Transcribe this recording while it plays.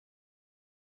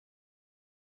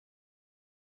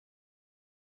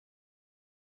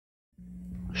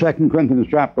2 Corinthians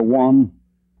chapter 1,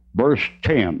 verse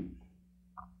 10.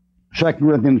 2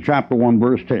 Corinthians chapter 1,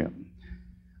 verse 10.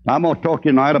 Now, I'm going to talk to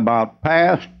you tonight about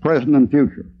past, present, and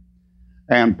future.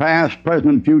 And past,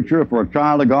 present, and future for a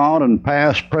child of God, and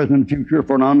past, present, and future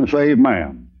for an unsaved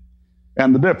man.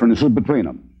 And the differences between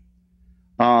them.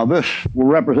 This will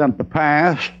represent the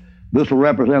past, this will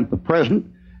represent the present,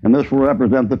 and this will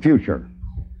represent the future.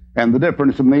 And the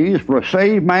difference in these for a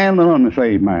saved man and an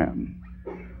unsaved man.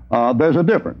 There's a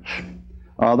difference.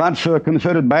 That's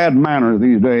considered bad manners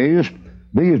these days.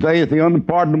 These days, the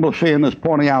unpardonable sin is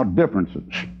pointing out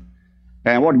differences.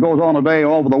 And what goes on today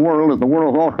all over the world is the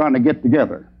world's all trying to get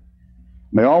together.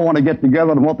 They all want to get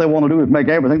together, and what they want to do is make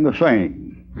everything the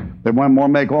same. They want to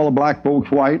make all the black folks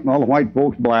white and all the white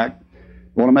folks black.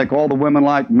 They want to make all the women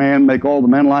like men, make all the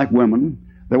men like women.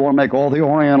 They want to make all the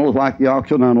Orientals like the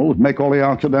Occidentals, make all the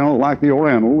Occidentals like the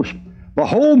Orientals. The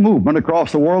whole movement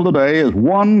across the world today is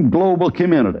one global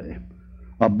community.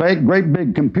 A great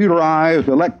big computerized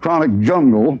electronic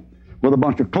jungle with a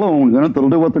bunch of clones in it that'll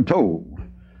do what they're told.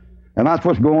 And that's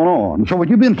what's going on. So when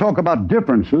you begin to talk about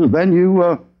differences, then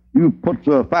you put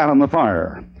the fat on the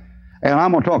fire. And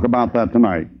I'm going to talk about that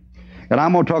tonight. And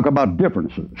I'm going to talk about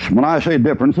differences. When I say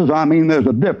differences, I mean there's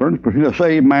a difference between the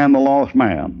saved man and the lost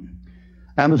man.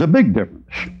 And there's a big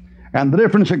difference. And the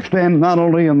difference extends not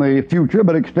only in the future,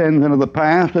 but extends into the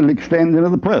past and extends into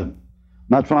the present.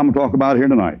 That's what I'm going to talk about here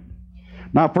tonight.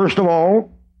 Now, first of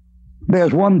all,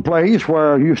 there's one place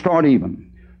where you start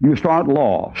even. You start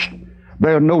lost.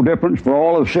 There's no difference, for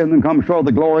all have sinned and come short of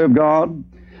the glory of God.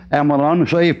 And when an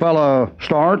unsaved fellow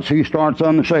starts, he starts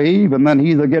unsaved, and then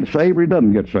he either gets saved or he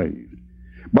doesn't get saved.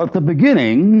 But at the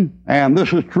beginning, and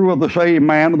this is true of the saved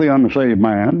man and the unsaved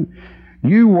man,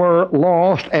 you were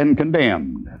lost and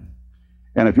condemned.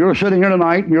 And if you're sitting here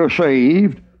tonight and you're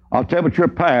saved, I'll tell you what your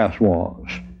past was.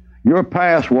 Your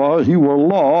past was you were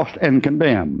lost and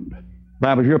condemned.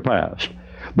 That was your past.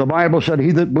 The Bible said,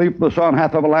 "He that believeth the Son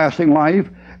hath everlasting life,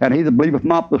 and he that believeth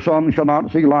not the Son shall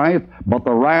not see life, but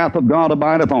the wrath of God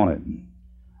abideth on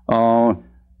him."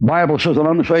 Bible says an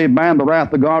unsaved man, the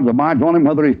wrath of God abides on him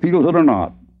whether he feels it or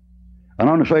not. An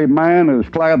unsaved man is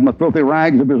clad in the filthy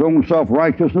rags of his own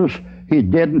self-righteousness. He's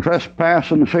dead in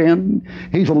trespass and sin.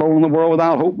 He's alone in the world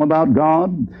without hope, without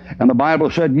God. And the Bible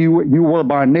said you were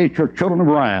by nature children of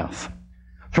wrath.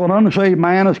 So an unsaved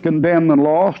man is condemned and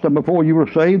lost, and before you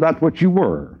were saved, that's what you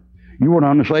were. You were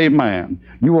an unsaved man.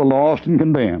 You were lost and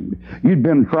condemned. You'd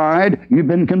been tried. You'd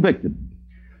been convicted.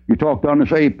 You talk to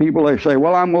unsaved people, they say,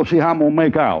 "Well, I'm going to see how I'm going to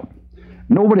make out."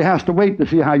 Nobody has to wait to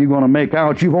see how you're going to make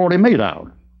out. You've already made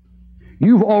out.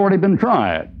 You've already been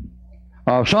tried.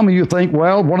 Some of you think,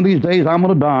 well, one of these days I'm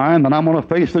going to die, and then I'm going to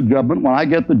face the judgment. When I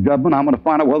get the judgment, I'm going to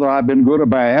find out whether I've been good or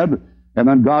bad, and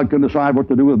then God can decide what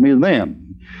to do with me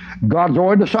then. God's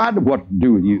already decided what to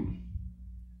do with you.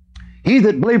 He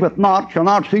that believeth not shall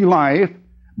not see life,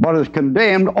 but is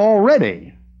condemned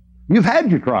already. You've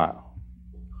had your trial.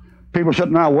 People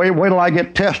said, "Now wait till I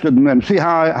get tested and then see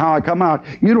how I come out."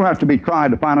 You don't have to be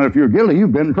tried to find out if you're guilty.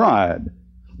 You've been tried.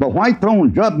 The white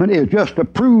throne judgment is just to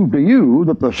prove to you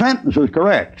that the sentence is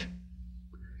correct.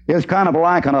 It's kind of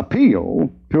like an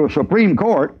appeal to a Supreme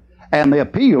Court, and the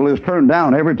appeal is turned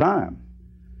down every time.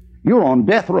 You're on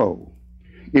death row.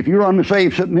 If you're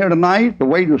unsaved sitting here tonight, the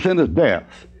wage of sin is death.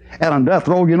 And on death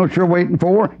row, you know what you're waiting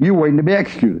for? You're waiting to be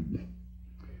executed.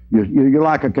 You're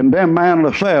like a condemned man in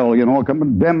a cell, you know, a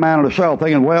condemned man in a cell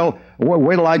thinking, well,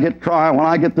 wait till I get trial. When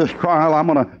I get this trial, I'm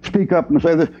going to speak up and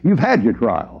say this. You've had your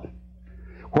trial.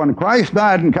 When Christ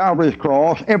died on Calvary's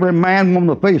cross, every man on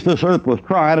the face of this earth was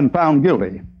tried and found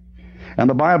guilty. And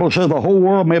the Bible says the whole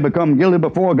world may become guilty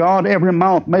before God, every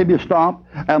mouth may be stopped,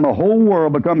 and the whole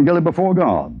world become guilty before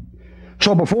God.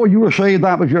 So before you were saved,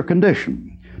 that was your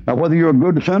condition. Now, whether you're a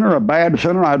good sinner or a bad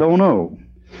sinner, I don't know.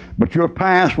 But your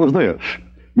past was this.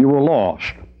 You were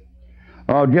lost.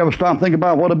 Did you ever stop and think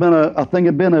about what would have been a thing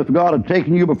had been if God had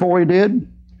taken you before he did?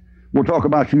 We'll talk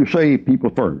about you saved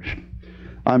people first.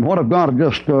 And what if God had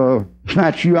just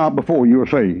snatched you out before you were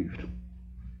saved?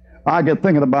 I get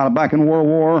thinking about it back in World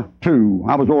War II.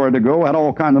 I was ready to go, had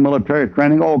all kinds of military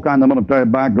training, all kinds of military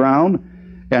background,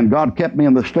 and God kept me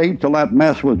in the States till that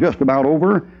mess was just about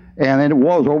over, and it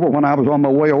was over when I was on my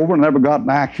way over and never got in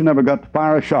action, never got to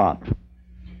fire a shot.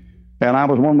 And I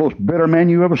was one of the most bitter men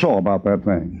you ever saw about that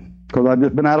thing, because I'd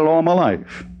just been at it all my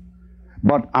life.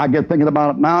 But I get thinking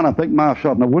about it now, and I think to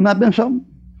myself, now wouldn't that have been something?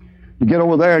 To get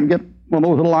over there and get one of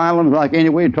those little islands like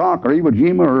Eniwetok or Iwo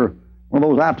Jima or one of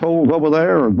those atolls over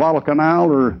there, or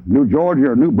Guadalcanal or New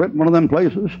Georgia or New Britain, one of them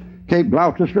places, Cape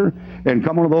Gloucester, and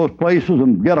come one of those places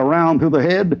and get around through the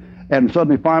head and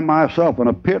suddenly find myself in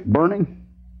a pit burning.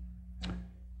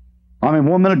 I mean,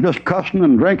 one minute just cussing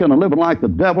and drinking and living like the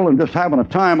devil and just having a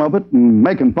time of it and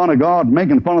making fun of God,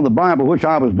 making fun of the Bible, which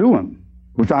I was doing.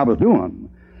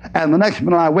 And the next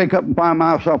minute I wake up and find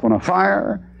myself on a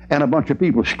fire and a bunch of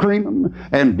people screaming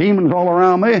and demons all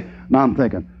around me. And I'm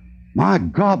thinking, my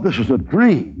God, this is a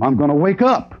dream. I'm going to wake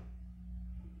up.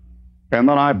 And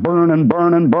then I burn and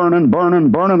burn and burn and burn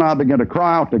and burn, and I begin to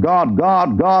cry out to God,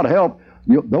 God, God, help.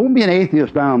 Don't be an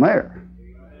atheist down there.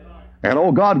 And,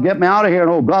 oh, God, get me out of here.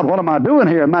 And, oh, God, what am I doing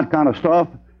here? And that kind of stuff.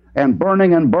 And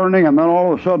burning, and then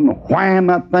all of a sudden, wham,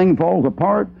 that thing falls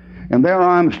apart. And there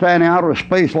I'm standing out of a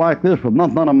space like this with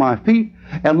nothing under my feet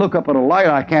and look up at a light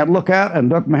I can't look at and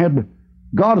duck my head.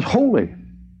 God is holy.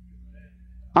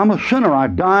 I'm a sinner. I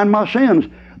die in my sins.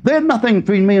 There's nothing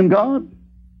between me and God.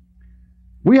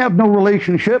 We have no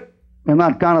relationship and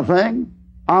that kind of thing.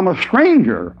 I'm a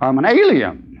stranger. I'm an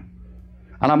alien.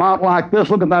 And I'm out like this,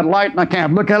 look at that light, and I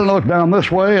can't look at it, look down this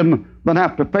way, and then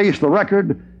have to face the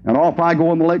record, and off I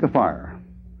go in the lake of fire.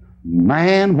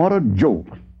 Man, what a jolt.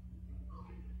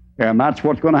 And that's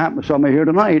what's going to happen to somebody here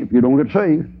tonight if you don't get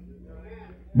saved.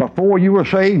 Before you were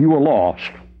saved, you were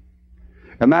lost.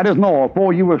 And that isn't all.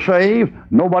 Before you were saved,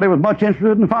 nobody was much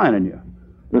interested in finding you.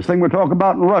 This thing we're talking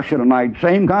about in Russia tonight,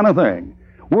 same kind of thing.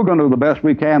 We're going to do the best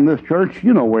we can in this church.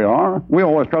 You know we are. We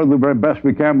always try to do the very best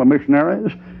we can by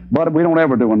missionaries. But we don't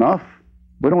ever do enough.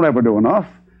 We don't ever do enough.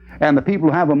 And the people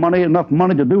who have enough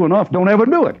money to do enough don't ever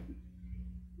do it.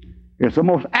 It's the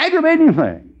most aggravating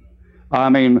thing. I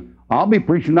mean, I'll be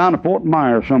preaching down to Fort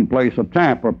Myers someplace, or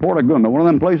Tampa, or Port Augusta, one of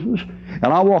them places, and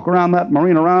I'll walk around that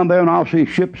marina around there, and I'll see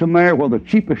ships in there where the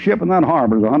cheapest ship in that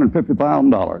harbor is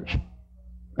 $150,000.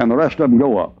 And the rest of them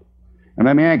go up. And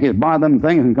them Yankees buy them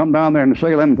things and come down there and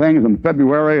sail them things in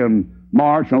February and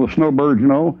March, the snowbirds,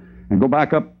 and go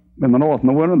back up in the north in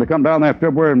the winter. They come down there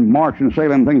February and March and sail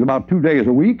them things about 2 days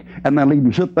a week, and then leave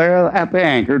them sit there at the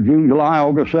anchor June, July,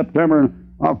 August, September,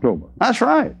 and October. That's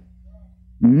right.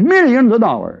 Millions of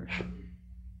dollars.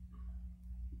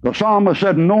 The psalmist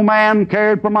said, no man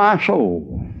cared for my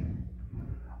soul.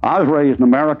 I was raised in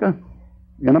America,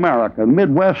 the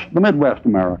Midwest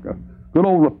America, good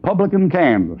old Republican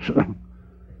Kansas,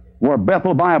 where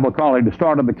Bethel Bible College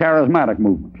started the charismatic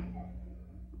movement.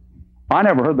 I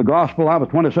never heard the gospel till I was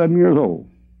 27 years old.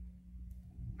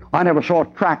 I never saw a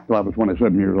tract till I was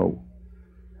 27 years old.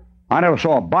 I never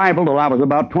saw a Bible till I was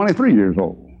about 23 years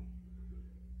old.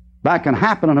 That can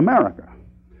happen in America.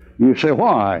 You say,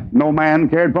 why? No man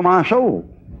cared for my soul.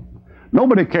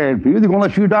 Nobody cared for you. They're going to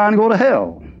let you die and go to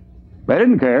hell. They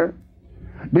didn't care.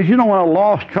 Did you know when a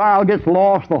lost child gets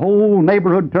lost, the whole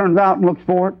neighborhood turns out and looks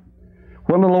for it?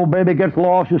 When a little old baby gets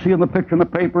lost, you see in the picture in the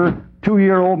paper,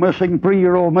 2-year-old missing,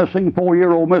 3-year-old missing,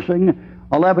 4-year-old missing,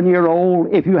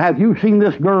 11-year-old. If you seen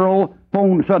this girl,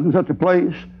 phone such and such a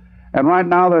place, and right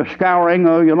now they're scouring,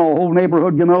 the whole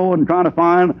neighborhood, and trying to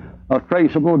find a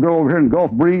trace of a little girl over here in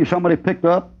Gulf Breeze somebody picked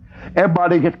up.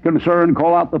 Everybody gets concerned,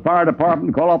 call out the fire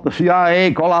department, call out the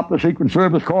CIA, call out the Secret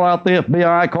Service, call out the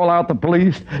FBI, call out the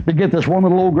police to get this one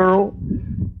little old girl.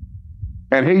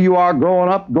 And here you are growing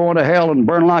up, going to hell and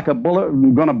burn like a bullet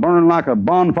and going to burn like a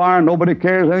bonfire, and nobody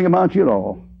cares anything about you at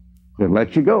all. They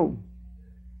let you go.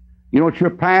 You know what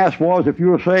your past was if you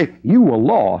were saved? You were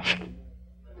lost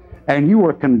and you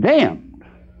were condemned.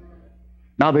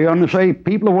 Now, the unsaved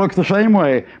people work the same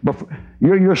way.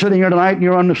 You're sitting here tonight and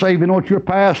you're unsaved. You know what your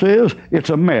past is?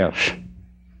 It's a mess.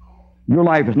 Your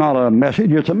life is not a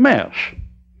message, it's a mess.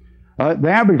 The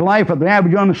average life of the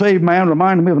average unsaved man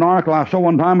reminded me of an article I saw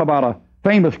one time about a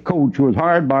famous coach who was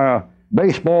hired by a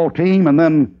baseball team and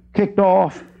then kicked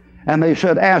off. And they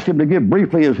asked him to give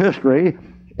briefly his history.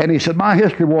 And he said, my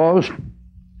history was,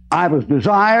 I was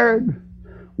desired,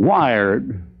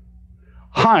 wired,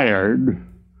 hired,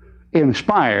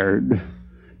 inspired,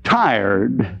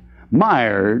 tired,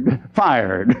 mired,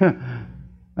 fired.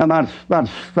 And that's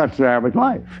the average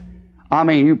life. I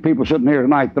mean, you people sitting here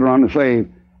tonight that are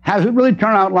unsaved, has it really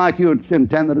turned out like you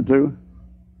intended it to?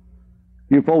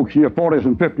 You folks in your 40s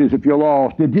and 50s, if you're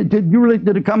lost, did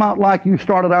it come out like you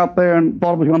started out there and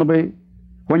thought it was going to be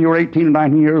when you were 18 and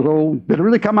 19 years old? Did it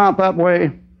really come out that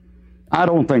way? I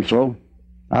don't think so.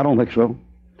 I don't think so.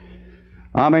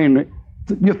 I mean,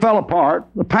 you fell apart.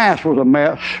 The past was a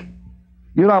mess.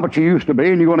 You're not what you used to be,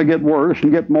 and you're going to get worse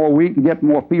and get more weak and get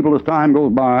more feeble as time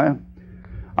goes by.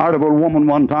 I heard of a woman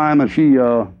one time, and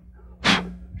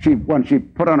when she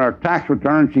put on her tax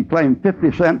return, she claimed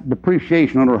 50-cent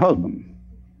depreciation on her husband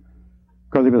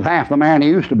because he was half the man he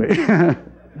used to be.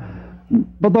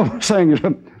 But those things,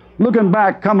 looking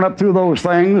back, coming up through those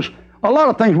things, a lot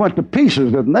of things went to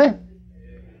pieces, didn't they?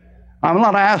 A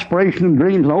lot of aspiration and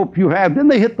dreams and hope you have. Didn't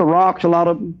they hit the rocks, a lot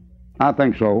of them? I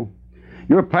think so.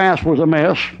 Your past was a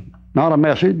mess, not a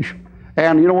message.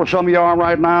 And you know where some of you are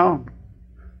right now?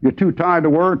 You're too tired to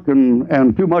work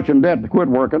and too much in debt to quit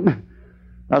working.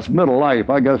 That's middle life.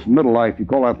 I guess middle life, you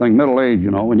call that thing middle age,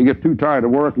 you know. When you get too tired to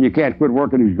work and you can't quit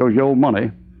working because you owe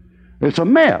money. It's a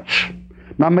mess.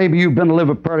 Now, maybe you've been to live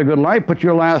a pretty good life, but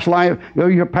your last life,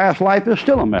 your past life is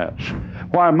still a mess.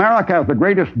 Why, America has the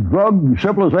greatest drug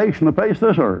civilization to face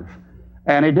this earth.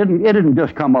 And it didn't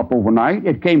just come up overnight.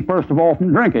 It came, first of all,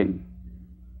 from drinking.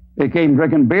 It came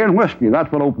drinking beer and whiskey.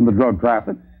 That's what opened the drug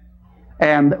traffic.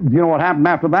 And you know what happened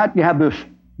after that? You had this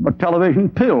television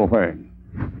pill thing.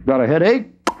 Got a headache?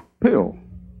 Pill.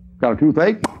 Got a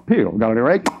toothache? Pill. Got an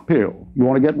earache? Pill. You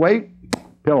want to get weight?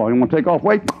 Pill. You want to take off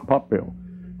weight? Pop pill.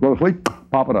 Go to sleep?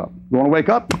 Pop it up. You want to wake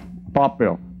up? Pop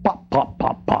pill. Pop, pop,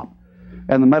 pop, pop.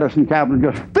 And the medicine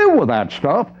cabinet just filled with that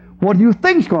stuff. What do you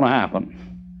think's going to happen?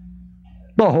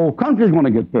 The whole country's going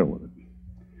to get filled with it.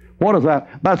 What is that?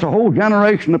 That's a whole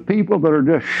generation of people that are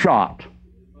just shot.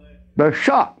 They're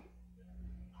shot.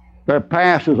 Their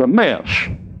past is a mess.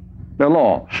 They're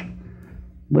lost.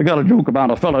 They got a joke about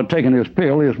a fellow taking his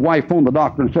pill. His wife phoned the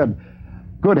doctor and said,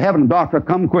 "Good heaven, doctor,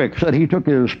 come quick." Said he took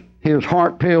his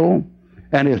heart pill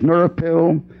and his nerve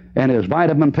pill and his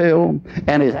vitamin pill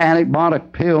and his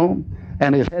antibiotic pill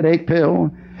and his headache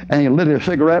pill, and he lit his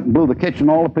cigarette and blew the kitchen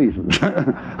all to pieces.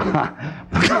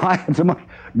 I had so much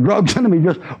drugs in him, he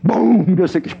just, boom,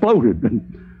 just exploded.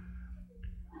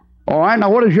 All right, now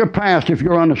what is your past if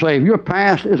you're unsaved? Your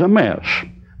past is a mess.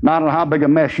 Not how big a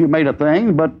mess you made of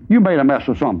things, but you made a mess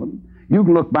of something. You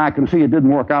can look back and see it didn't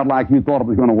work out like you thought it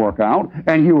was going to work out,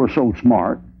 and you were so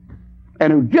smart,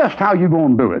 and it was just how you're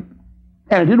going to do it,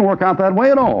 and it didn't work out that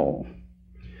way at all.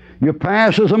 Your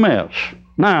past is a mess.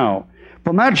 Now,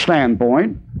 from that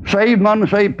standpoint, saved and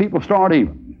unsaved people start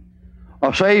even.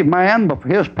 A saved man, but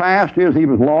his past is he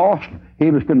was lost,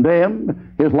 he was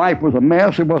condemned, his life was a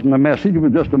mess, it wasn't a message, it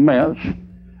was just a mess,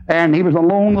 and he was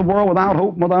alone in the world without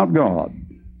hope and without God.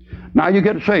 Now you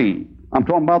get saved. I'm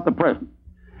talking about the present.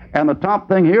 And the top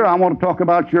thing here, I want to talk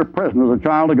about your present as a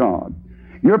child of God.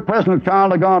 Your present as a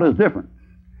child of God is different.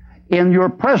 In your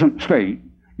present state,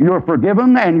 you're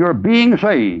forgiven and you're being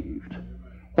saved.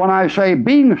 When I say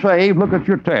being saved, look at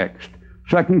your text,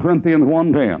 2 Corinthians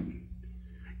 1:10.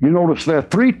 You notice there are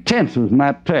three tenses in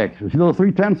that text. You see those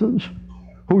three tenses?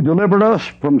 Who delivered us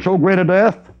from so great a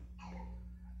death?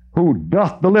 Who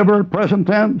doth deliver, present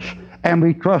tense? And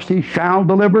we trust he shall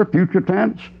deliver, future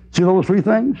tense. See those three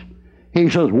things? He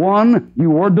says, 1, you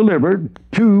were delivered.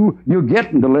 2, you're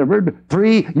getting delivered.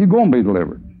 3, you're going to be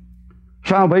delivered.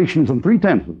 Salvation's in three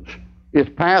tenses. It's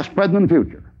past, present, and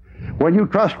future. When you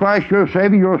trust Christ your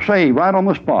Savior, you're saved right on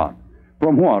the spot.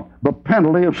 From what? The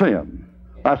penalty of sin.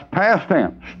 That's past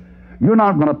tense. You're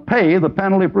not going to pay the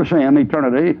penalty for sin in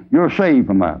eternity. You're saved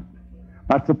from that.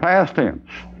 That's the past tense.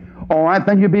 All right,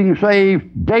 then you're being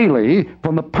saved daily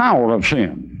from the power of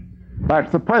sin.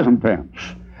 That's the present tense.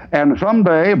 And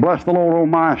someday, bless the Lord, oh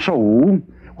my soul,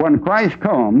 when Christ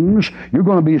comes, you're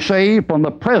going to be saved from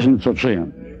the presence of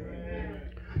sin.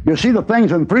 You see the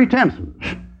things in three tenses.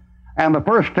 And the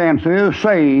first tense is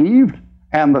saved,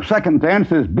 and the second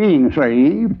tense is being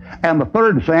saved, and the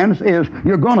third sense is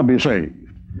you're going to be saved.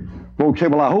 Folks say,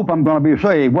 well, I hope I'm going to be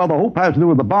saved. Well, the hope has to do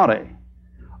with the body.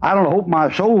 I don't hope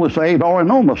my soul is saved. I already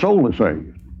know my soul is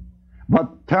saved. But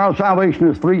salvation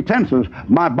is three tenses.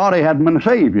 My body hadn't been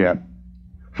saved yet.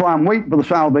 So I'm waiting for the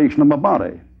salvation of my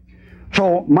body.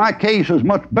 So my case is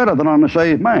much better than an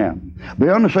unsaved man.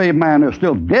 The unsaved man is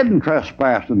still dead in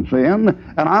trespass and sin,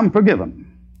 and I'm forgiven.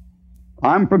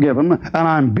 I'm forgiven, and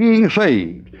I'm being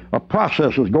saved. A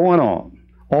process is going on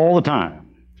all the time.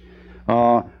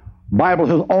 Bible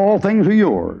says all things are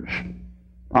yours.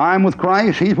 I'm with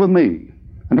Christ, he's with me.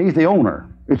 And he's the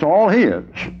owner. It's all his.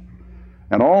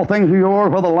 And all things are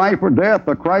yours, whether life or death,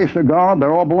 or Christ or God, they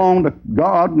all belong to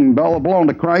God, and they all belong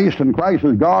to Christ, and Christ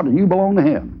is God, and you belong to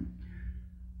him.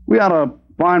 We had a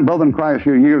fine brother in Christ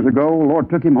here years ago. The Lord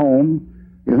took him home.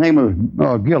 His name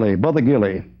was Gilly, Brother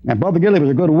Gilly. And Brother Gilly was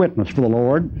a good witness for the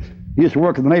Lord. He used to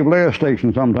work at the Naval Air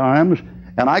Station sometimes,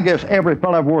 and I guess every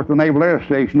fellow ever worked at the Naval Air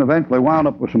Station eventually wound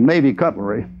up with some Navy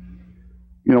cutlery,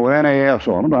 you know, with NAS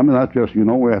on it. I mean, that's just, you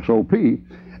know, SOP.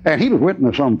 And he was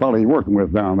witnessing some fellow he was working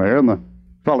with down there, and the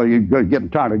fellow, he was getting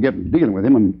tired of dealing with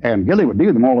him, and Gilly would deal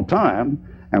with him all the time.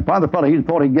 And father fellow, he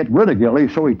thought he'd get rid of Gilly,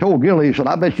 so he told Gilly, he said,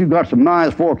 I bet you got some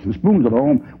knives, forks, and spoons at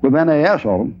home with NAS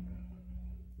on them.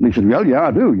 And he said, well, yeah,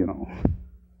 I do, you know.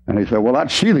 And he said, well,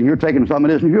 that's stealing. You're taking something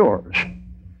that isn't yours.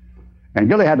 And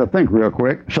Gilly had to think real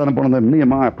quick, set up one of them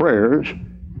Nehemiah prayers,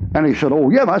 and he said, oh,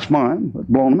 yeah, that's mine.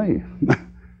 That belonged to me.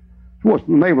 What's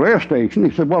the Naval Air Station?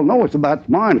 He said, well, no, it's that's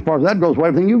mine. As far as that goes, well,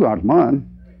 everything you got is mine.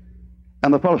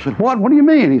 And the fellow said, what? What do you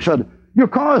mean? He said, your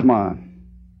car's mine.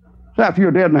 So after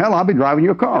you're dead in hell, I'll be driving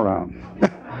your car around.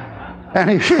 And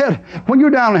he said, when you're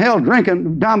down in hell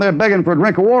drinking, down there begging for a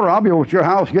drink of water, I'll be over at your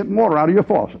house getting water out of your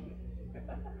faucet.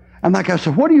 And that guy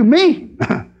said, what do you mean?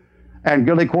 And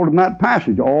Gilly quoted him that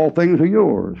passage, all things are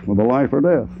yours, whether life or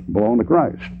death belong to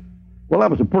Christ. Well, that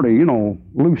was a pretty,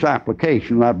 loose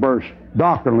application of that verse,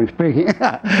 doctrinally speaking.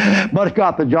 But it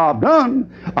got the job done.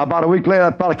 About a week later,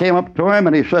 that fellow came up to him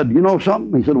and he said, you know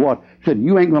something? He said, what? He said,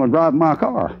 you ain't going to drive my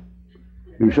car.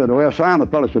 He said, oh, yes, I am. The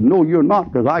fellow said, no, you're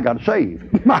not, because I got saved.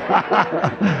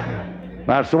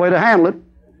 That's the way to handle it.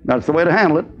 That's the way to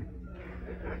handle it.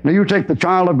 Now, you take the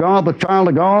child of God. The child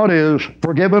of God is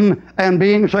forgiven and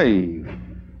being saved.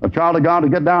 A child of God to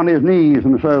get down to his knees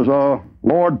and says,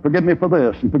 Lord, forgive me for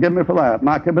this and forgive me for that. And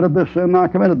I committed this sin and I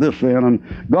committed this sin. And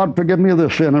God, forgive me of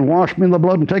this sin and wash me in the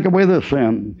blood and take away this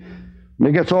sin. And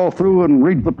he gets all through and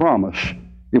reads the promise.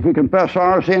 If we confess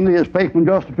our sin, he is faithful and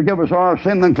just to forgive us our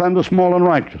sin and cleanse us from all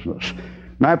unrighteousness.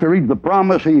 Now, after he reads the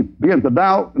promise, he begins to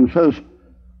doubt and says,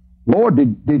 Lord,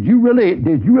 did you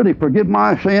really forgive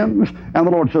my sins? And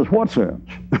the Lord says, what sins?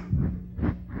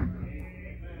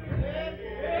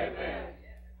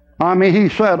 I mean, he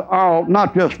said, I'll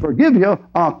not just forgive you,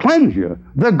 I'll cleanse you.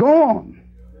 They're gone.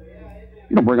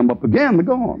 You don't bring them up again, they're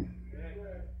gone.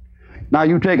 Now,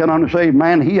 you take an unsaved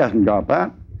man, he hasn't got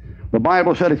that. The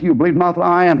Bible said, if you believe not that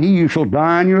I am he, you shall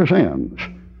die in your sins.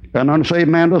 An unsaved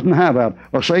man doesn't have that.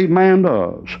 A saved man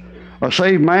does. A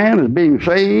saved man is being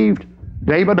saved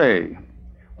day by day.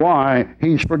 Why?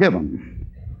 He's forgiven.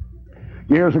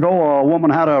 Years ago, a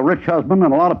woman had a rich husband,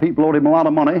 and a lot of people owed him a lot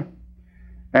of money.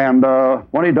 And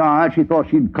when he died, she thought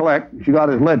she'd collect. She got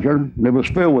his ledger, and it was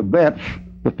filled with debts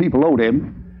that people owed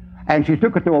him. And she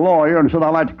took it to a lawyer and said,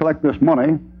 I'd like to collect this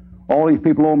money. All these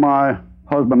people owe my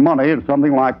husband money. It's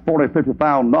something like $40,000,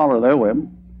 $50,000 they owe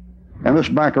him. And this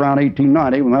is back around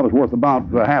 1890, when that was worth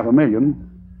about $500,000.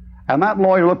 And that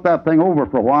lawyer looked that thing over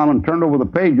for a while and turned over the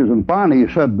pages, and finally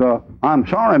he said, I'm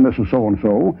sorry, Mrs.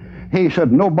 So-and-so. He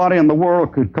said, nobody in the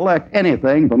world could collect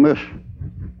anything from this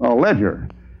ledger.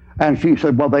 And she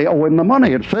said, well, they owe him the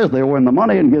money. It says they owe him the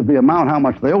money and gives the amount how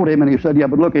much they owed him. And he said, yeah,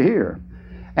 but look here.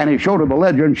 And he showed her the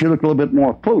ledger, and she looked a little bit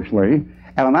more closely.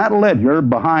 And on that ledger,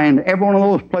 behind every one of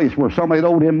those places where somebody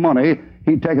owed him money,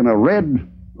 he'd taken a red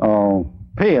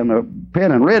pen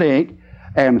and red ink,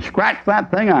 and scratched that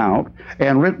thing out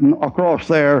and written across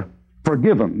there,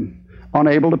 forgiven,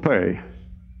 unable to pay.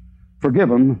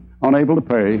 Forgiven, unable to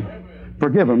pay.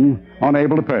 Forgiven,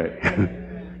 unable to pay.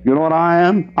 You know what I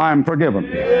am? I'm forgiven.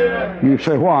 You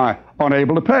say, why?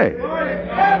 Unable to pay.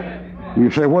 You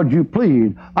say, what'd you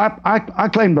plead? I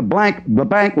claim the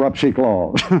bankruptcy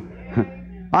clause.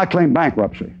 I claim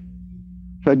bankruptcy.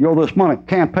 Said, you owe this money,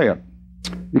 can't pay it.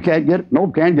 You can't get it?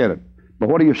 Nope, can't get it. But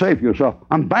what do you say for yourself?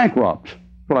 I'm bankrupt. That's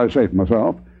what I say for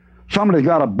myself. Somebody's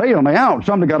got to bail me out.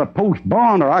 Somebody got to post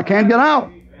bond, or I can't get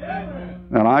out.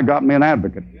 And I got me an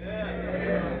advocate.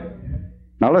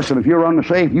 Now listen, if you're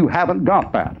unsaved, you haven't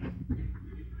got that.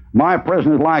 My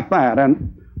prison is like that,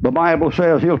 and the Bible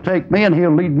says he'll take me and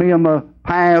he'll lead me in the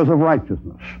paths of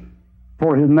righteousness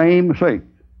for his name's sake.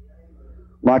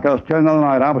 Like I was telling the other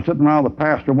night, I was sitting around with a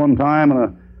pastor one time in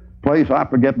a place, I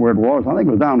forget where it was, I think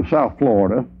it was down in South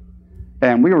Florida,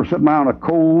 and we were sitting around a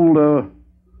cold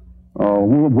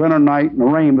winter night, and the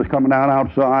rain was coming down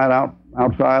outside,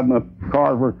 and the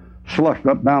cars were slushed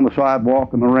up down the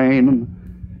sidewalk in the rain. And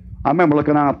I remember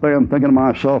looking out there and thinking to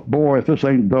myself, boy, if this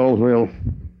ain't Dullsville.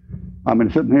 I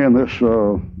mean, sitting here in this,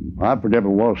 I forget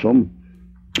what it was, some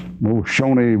old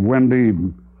Shoney, Wendy,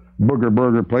 booger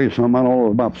burger place, something, I don't know, it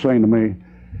was about the same to me.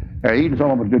 Eating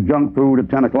some of the junk food at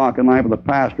 10 o'clock at night with the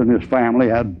pastor and his family.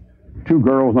 Had 2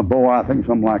 girls and a boy, I think,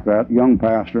 something like that, young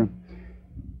pastor.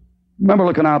 Remember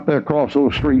looking out there across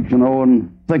those streets,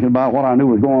 and thinking about what I knew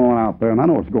was going on out there, and I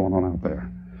know what's going on out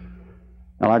there.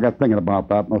 And I got thinking about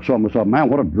that, and I said to myself, man,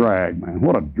 what a drag, man,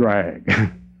 what a drag.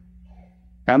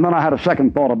 And then I had a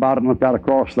second thought about it and looked out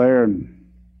across there, and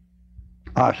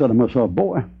I said to myself,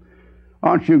 boy,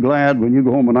 aren't you glad when you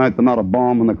go home at night there's not a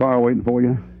bomb in the car waiting for you?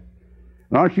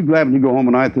 And aren't you glad when you go home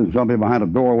at night there's somebody behind a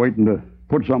door waiting to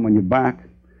put something on your back?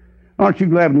 Aren't you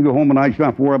glad when you go home at night you don't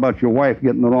have to worry about your wife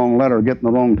getting the wrong letter or getting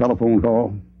the wrong telephone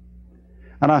call?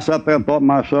 And I sat there and thought to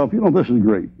myself, this is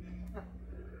great.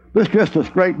 This just is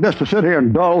great, just to sit here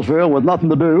in Dullsville with nothing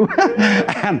to do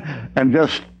and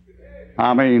just,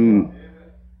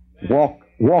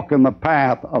 walk in the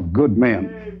path of good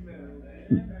men.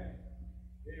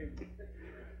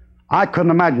 I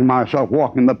couldn't imagine myself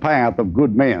walking the path of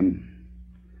good men,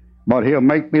 but he'll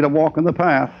make me to walk in the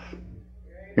path.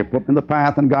 He'll put me in the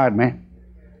path and guide me.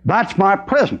 That's my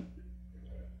present.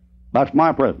 That's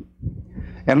my present.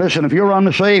 And listen, if you're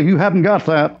unsaved, you haven't got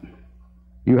that.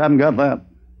 You haven't got that.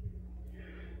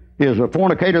 Is there a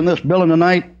fornicator in this building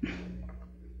tonight?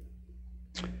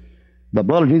 The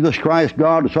blood of Jesus Christ,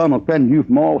 God, the Son, will cleanse you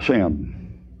from all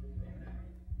sin.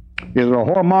 Is there a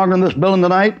whoremonger in this building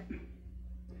tonight?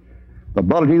 The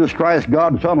blood of Jesus Christ,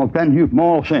 God, the Son, will cleanse you from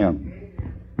all sin.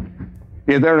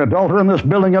 Is there an adulterer in this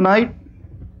building tonight?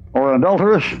 Or an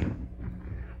adulteress?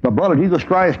 The blood of Jesus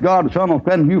Christ, God, the Son, will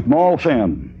cleanse you from all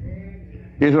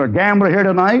sin. Is there a gambler here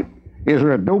tonight? Is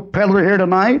there a dope peddler here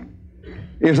tonight?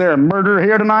 Is there a murderer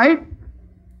here tonight?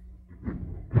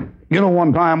 You know,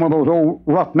 one time one of those old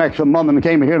roughnecks in London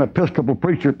came to hear an Episcopal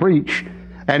preacher preach,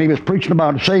 and he was preaching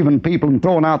about saving people and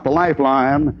throwing out the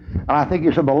lifeline. And I think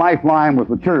he said the lifeline was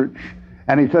the church.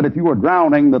 And he said if you were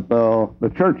drowning, that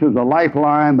the church is a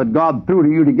lifeline that God threw to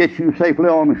you to get you safely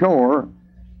on the shore.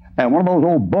 And one of those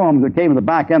old bums that came to the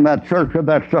back end of that church heard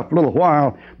that stuff for a little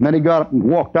while, and then he got up and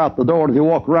walked out the door. As he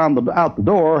walked around out the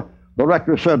door, the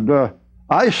rector said,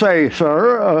 I say,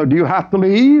 sir, do you have to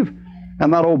leave?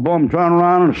 And that old bum turned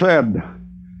around and said,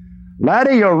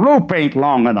 laddie, your rope ain't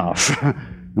long enough,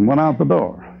 and went out the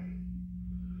door.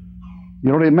 You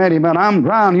know what he meant? He meant, I'm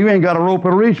drowned. You ain't got a rope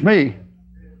to reach me.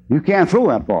 You can't throw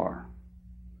that far.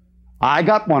 I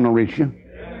got one to reach you.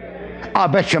 I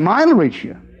bet you mine will reach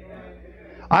you.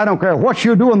 I don't care what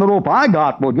you do in the rope I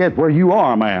got will get where you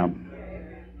are, ma'am.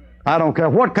 I don't care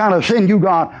what kind of sin you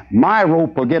got, my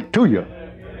rope will get to you.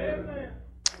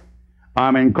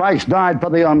 I mean, Christ died for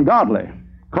the ungodly.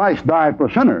 Christ died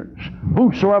for sinners.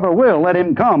 Whosoever will, let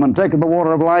him come and take of the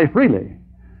water of life freely.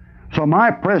 So my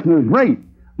present is great.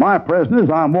 My present is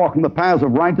I'm walking the paths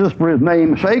of righteousness for His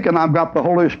name's sake, and I've got the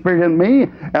Holy Spirit in me,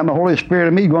 and the Holy Spirit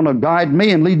in me is going to guide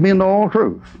me and lead me into all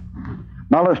truth.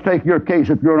 Now let's take your case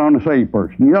if you're an unsaved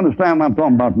person. You understand what I'm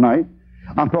talking about tonight?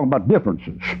 I'm talking about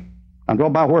differences. I'm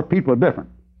talking about where people are different.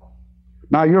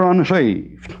 Now you're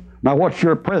unsaved. Now what's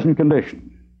your present condition?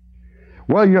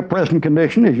 Well, your present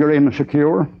condition is you're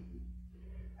insecure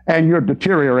and you're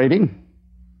deteriorating.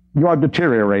 You are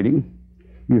deteriorating.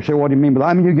 You say, what do you mean by that?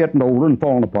 I mean, you're getting older and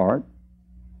falling apart.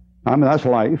 I mean, that's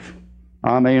life.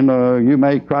 I mean, you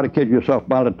may try to kid yourself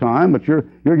about a time, but you're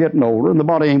getting older and the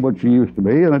body ain't what you used to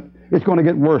be, and it's going to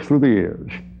get worse through the years.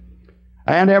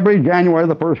 And every January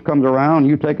the 1st comes around,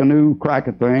 you take a new crack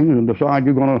at things and decide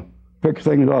you're going to fix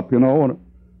things up, you know.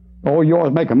 And, you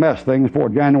always make a mess of things before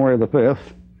January the 5th.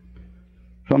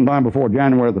 Sometime before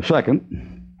January the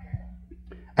 2nd,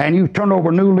 and you turn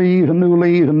over new leaves and new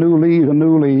leaves and new leaves and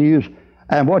new leaves,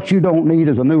 and what you don't need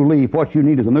is a new leaf. What you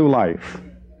need is a new life.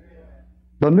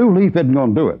 The new leaf isn't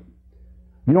going to do it.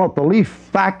 You know what the leaf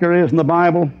factor is in the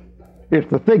Bible? It's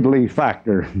the fig leaf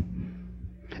factor.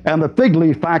 And the fig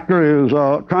leaf factor is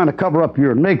trying to cover up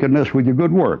your nakedness with your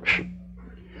good works.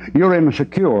 You're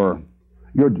insecure.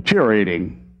 You're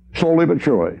deteriorating, slowly but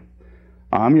surely.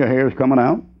 Your hair's coming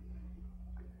out.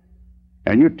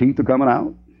 And your teeth are coming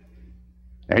out,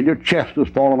 and your chest is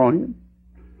falling on you,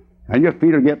 and your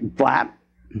feet are getting flat.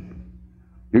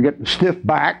 You're getting stiff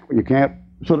back, you can't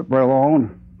sit up very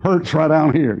long. Hurts right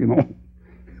down here, you know.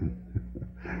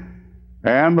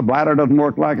 And the bladder doesn't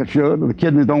work like it should, and the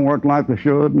kidneys don't work like they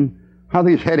should, and how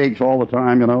these headaches all the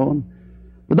time, you know. And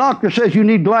the doctor says you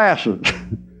need glasses.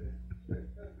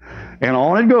 And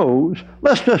on it goes.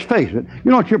 Let's just face it. You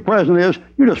know what your present is?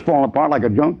 You're just falling apart like a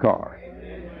junk car.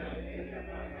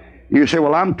 You say,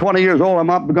 well, I'm 20 years old, I'm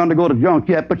not begun to go to junk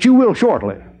yet, but you will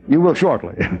shortly. You will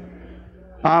shortly.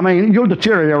 I mean, you'll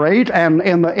deteriorate, and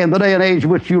in the day and age in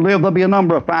which you live, there'll be a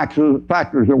number of factors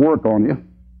that work on you.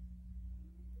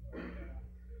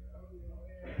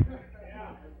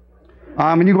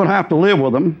 I mean, you're going to have to live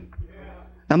with them,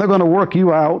 and they're going to work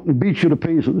you out and beat you to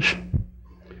pieces.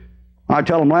 I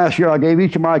tell them last year I gave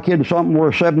each of my kids something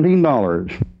worth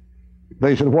 $17.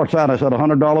 They said, what's that? I said,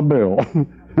 $100 bill.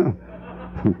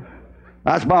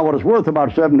 That's about what it's worth,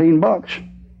 about 17 bucks.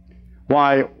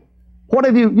 Why, what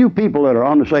have you people that are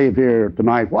unsaved here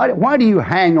tonight, why do you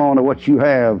hang on to what you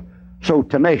have so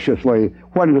tenaciously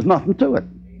when there's nothing to it?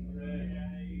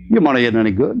 Your money isn't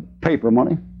any good. Paper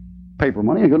money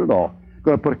ain't good at all.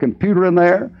 Going to put a computer in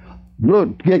there.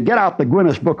 Look, get out the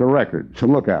Guinness Book of Records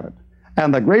and look at it.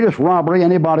 And the greatest robbery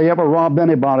anybody ever robbed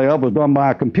anybody of was done by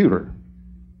a computer.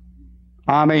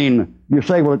 I mean, you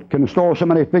say, well, it can store so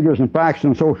many figures and facts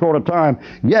in so short a time.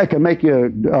 Yeah, it can make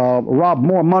you rob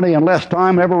more money in less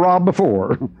time than ever robbed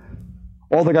before.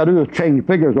 All they got to do is change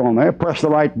figures on there, press the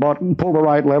right button, pull the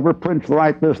right lever, print the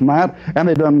right this and that, and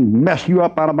they done mess you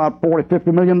up out about $40,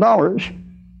 $50 million.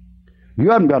 You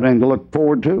haven't got anything to look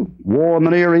forward to. War in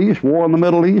the Near East, war in the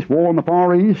Middle East, war in the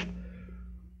Far East.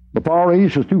 The Far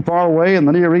East is too far away, and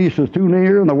the Near East is too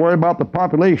near, and they worry about the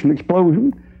population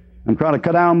explosion and try to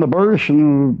cut down the births,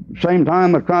 and at the same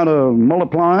time they're trying to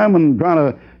multiply them and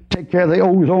trying to take care of the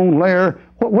ozone layer.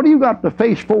 What do you got to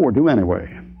face forward to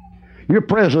anyway? Your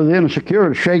president is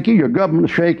insecure, is shaky, your government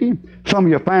is shaky, some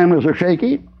of your families are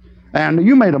shaky, and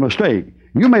you made a mistake.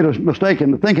 You made a mistake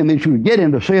in thinking that you would get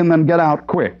into sin and then get out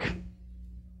quick.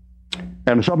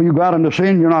 And some of you got into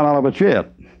sin, you're not out of it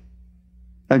yet.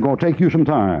 It's going to take you some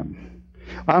time.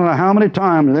 I don't know how many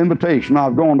times in the invitation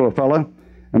I've gone to a fella,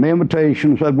 and the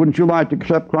invitation said, wouldn't you like to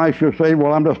accept Christ your Savior?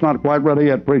 Well, I'm just not quite ready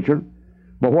yet, preacher.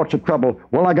 But what's the trouble?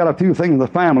 Well, I got a few things in the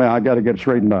family I got to get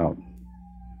straightened out.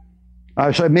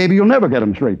 I said, maybe you'll never get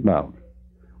them straightened out.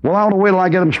 Well, I want to wait till I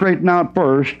get them straightened out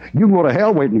first. You can go to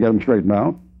hell waiting to get them straightened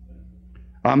out.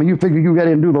 I mean, you figured you got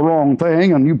in and do the wrong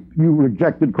thing, and you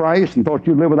rejected Christ and thought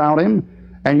you'd live without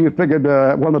Him, and you figured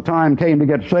when the time came to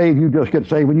get saved, you'd just get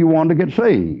saved when you wanted to get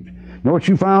saved. You know what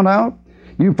you found out?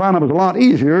 You found it was a lot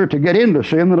easier to get into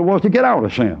sin than it was to get out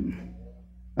of sin.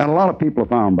 And a lot of people have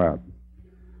found that.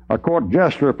 A court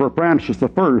jester for Francis I,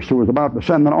 who was about to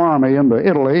send an army into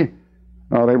Italy,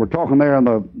 they were talking there, and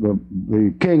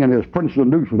the king and his princes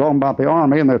and dukes were talking about the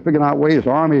army, and they're figuring out ways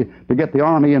to get the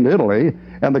army into Italy.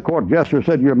 And the court jester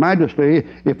said, Your Majesty,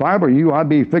 if I were you, I'd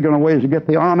be figuring out ways to get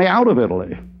the army out of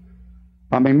Italy.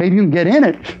 I mean, maybe you can get in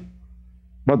it,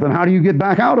 but then how do you get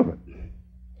back out of it?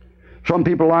 Some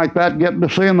people like that get into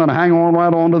sin and hang on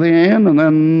right on to the end and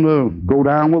then go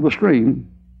down with the stream.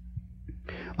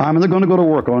 I mean, they're going to go to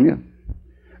work on you,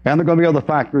 and there are going to be other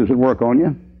factors that work on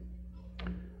you.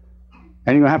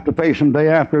 And you're going to have to face them day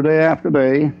after day after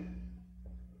day.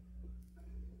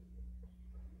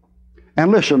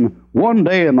 And listen, one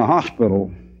day in the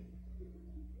hospital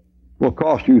will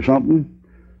cost you something,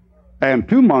 and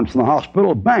 2 months in the hospital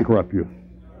will bankrupt you.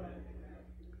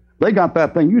 They got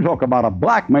that thing, you talk about a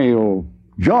blackmail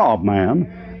job,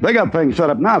 man. They got things set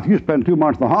up now. If you spend 2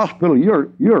 months in the hospital, you're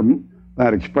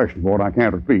that expression for it I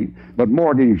can't repeat, but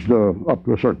mortgaged up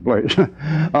to a certain place.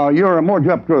 You're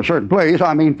mortgaged up to a certain place,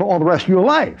 I mean, for all the rest of your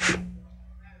life.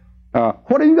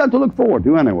 What have you got to look forward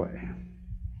to anyway?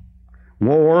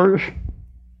 Wars,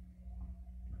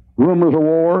 rumors of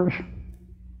wars,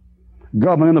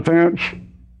 government interference,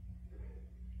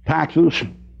 taxes,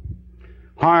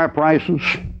 higher prices,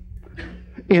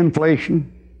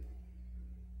 inflation.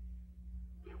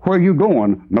 Where are you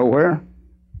going? Nowhere.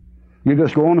 You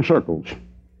just go in circles.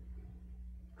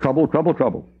 Trouble, trouble,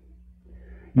 trouble.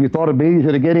 You thought it'd be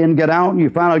easy to get in, get out, and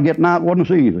you found out getting out wasn't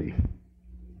so easy.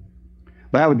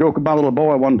 They have a joke about a little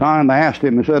boy one time. They asked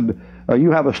him, they said,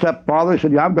 you have a stepfather? He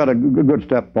said, yeah, I've got a good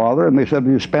stepfather. And they said, do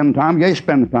you spend time? Yeah, he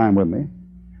spends time with me.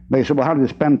 They said, well, how does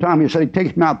he spend time? He said, he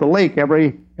takes me out the lake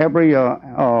every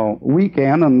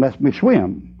weekend and lets me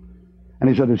swim. And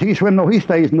he said, does he swim? No, he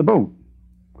stays in the boat.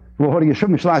 Well, what do you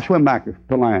swim? He said, I swim back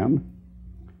to land.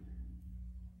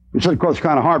 He said, of course, it's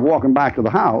kind of hard walking back to the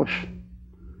house.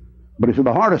 But he said,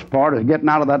 the hardest part is getting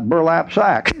out of that burlap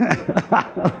sack.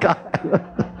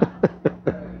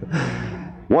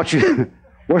 Where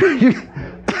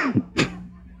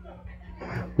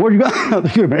you go?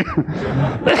 Excuse me.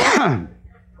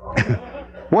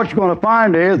 What you're going to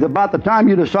find is about the time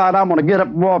you decide I'm going to get up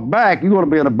and walk back, you're going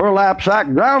to be in a burlap sack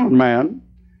drowning, man.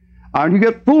 And you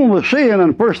get fooled with sin,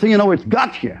 and first thing you know, it's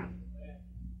got you.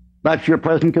 That's your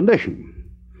present condition.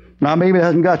 Now, maybe it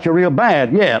hasn't got you real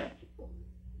bad yet,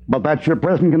 but that's your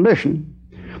present condition.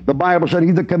 The Bible said,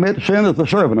 he that commits sin is the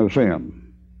servant of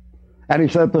sin. And he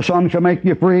said, if the Son shall make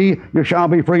you free, you shall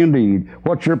be free indeed.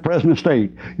 What's your present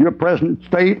state? Your present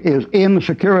state is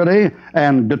insecurity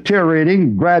and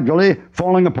deteriorating, gradually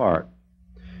falling apart.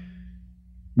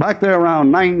 Back there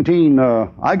around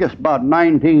I guess about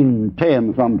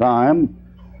 1910 sometime,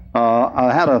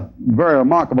 I had a very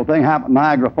remarkable thing happen in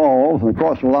Niagara Falls, and of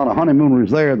course there were a lot of honeymooners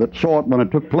there that saw it when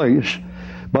it took place.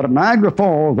 But at Niagara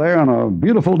Falls, there on a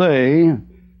beautiful day,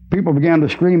 people began to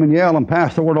scream and yell and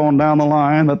pass the word on down the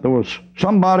line that there was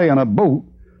somebody in a boat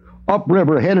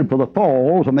upriver headed for the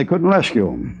falls, and they couldn't rescue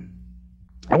him.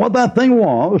 And what that thing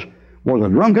was a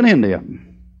drunken Indian.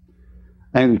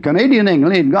 And Canadian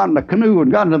England had gotten a canoe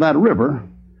and got into that river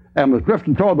and was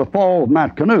drifting toward the falls in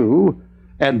that canoe,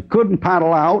 and couldn't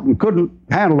paddle out and couldn't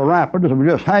handle the rapids and were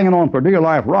just hanging on for dear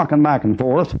life, rocking back and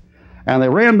forth. And they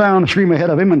ran down the stream ahead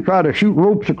of him and tried to shoot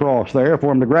ropes across there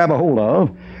for him to grab a hold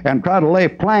of, and tried to lay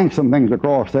planks and things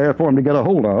across there for him to get a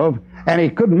hold of, and he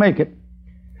couldn't make it.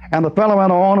 And the fellow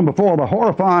went on, and before the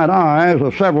horrified eyes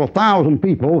of several thousand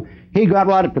people, he got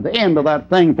right up to the end of that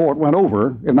thing before it went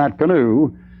over in that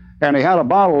canoe, and he had a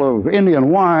bottle of Indian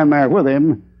wine there with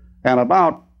him, and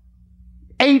about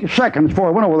 8 seconds before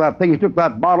he went over that thing, he took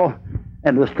that bottle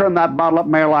and just turned that bottle up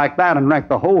in the air like that and wrecked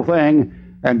the whole thing,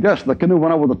 and just the canoe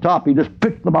went over the top. He just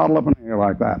picked the bottle up in the air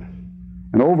like that.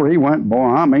 And over he went, boy,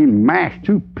 I mean, mashed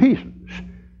to pieces.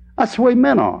 That's the way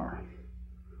men are.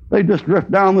 They just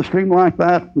drift down the stream like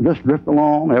that, and just drift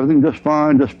along, everything just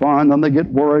fine, just fine. Then they get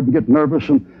worried and get nervous,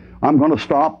 and I'm going to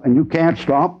stop, and you can't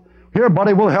stop. Here,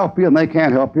 buddy, we'll help you, and they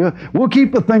can't help you. We'll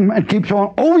keep the thing, and keeps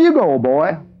on. Over you go,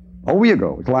 boy. Over you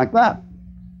go. It's like that.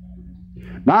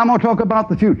 Now I'm going to talk about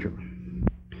the future.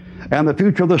 And the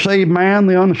future of the saved man,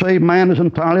 the unsaved man is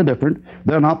entirely different.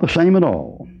 They're not the same at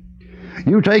all.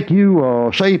 You take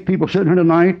saved people sitting here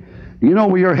tonight, you know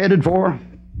where you're headed for?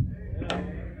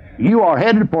 You are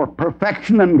headed for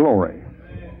perfection and glory.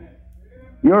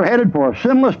 You're headed for a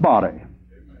sinless body,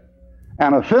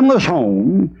 and a sinless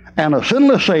home, and a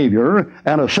sinless Savior,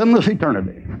 and a sinless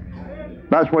eternity.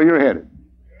 That's where you're headed.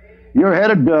 You're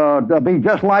headed to be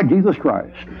just like Jesus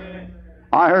Christ.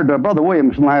 I heard Brother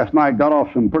Williamson last night got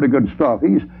off some pretty good stuff.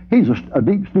 He's a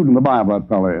deep student of the Bible, that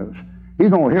fellow is. He's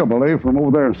an old hillbilly from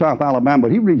over there in South Alabama,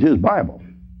 but he reads his Bible.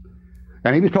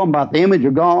 And he was talking about the image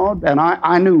of God, and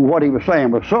I knew what he was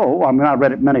saying was so. I mean, I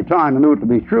read it many times and knew it to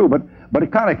be true, but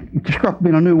it kind of struck me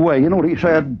in a new way. You know what he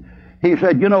said? He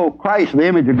said, you know, Christ, the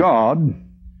image of God.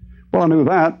 Well, I knew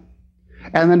that.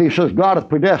 And then he says, God hath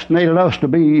predestinated us to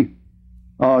be,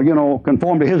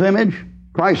 conformed to his image,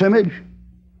 Christ's image.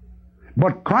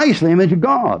 But Christ, the image of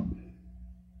God.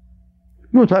 You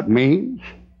know what that means?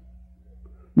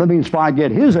 That means if I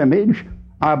get his image,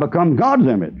 I become God's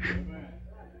image.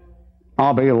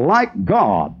 I'll be like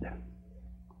God.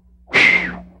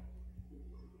 Whew.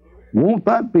 Won't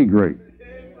that be great?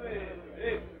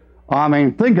 I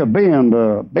mean, think of being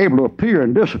able to appear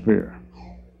and disappear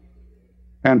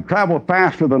and travel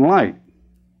faster than light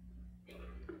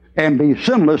and be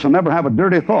sinless and never have a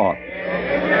dirty thought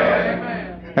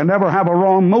and never have a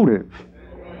wrong motive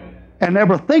and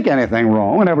never think anything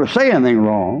wrong and never say anything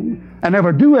wrong and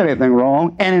never do anything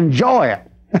wrong and enjoy it.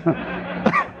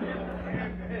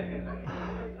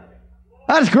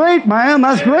 That's great, man.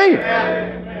 That's great.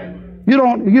 You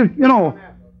know,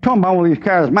 talking about all these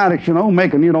charismatics,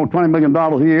 making, $20 million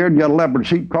a year and you got a leopard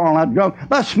seat car and that junk.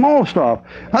 That's small stuff.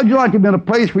 How'd you like to be in a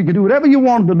place where you could do whatever you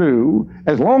wanted to do,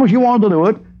 as long as you wanted to do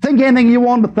it, think anything you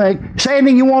wanted to think, say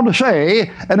anything you wanted to say,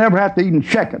 and never have to even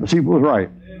check it to see if it was right.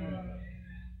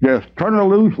 Just turn her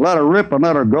loose, let her rip, and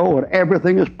let her go, and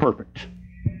everything is perfect.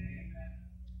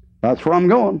 That's where I'm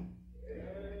going.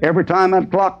 Every time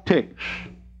that clock ticks,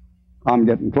 I'm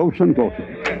getting closer and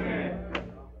closer.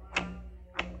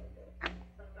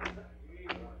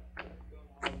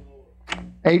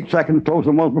 8 seconds closer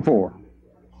than was before.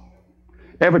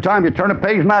 Every time you turn a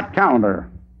page in that calendar,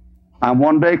 I'm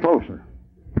 1 day closer.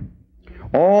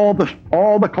 All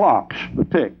the clocks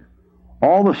that tick,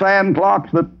 all the sand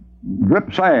clocks that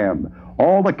drip sand,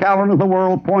 all the calendars of the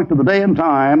world point to the day and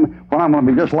time when I'm going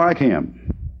to be just like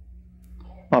him.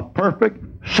 A perfect,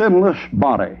 sinless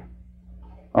body.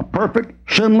 A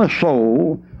perfect, sinless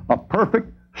soul, a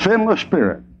perfect, sinless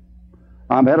spirit.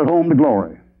 I'm headed home to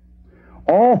glory.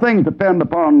 All things depend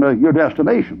upon your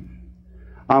destination.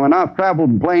 I mean, I've traveled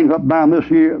in planes up and down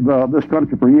this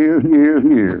country for years and years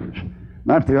and years.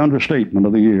 That's the understatement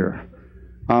of the year.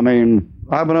 I mean,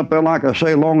 I've been up there, like I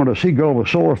say, longer than a seagull with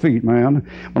sore feet, man.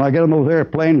 When I get in those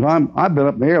airplanes, I've been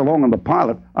up in the air longer than the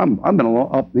pilot. I've been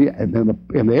up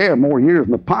in the air more years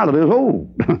than the pilot is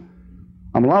old.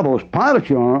 I mean, a lot of those pilots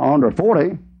are under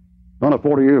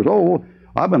 40 years old.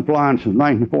 I've been flying since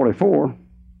 1944.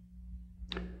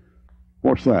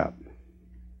 What's that?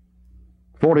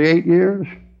 48 years?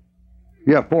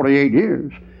 Yeah, 48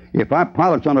 years. If that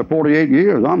pilot's under 48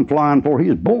 years, I'm flying before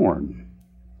he's born.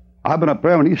 I've been up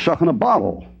there when he's sucking a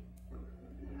bottle.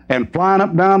 And flying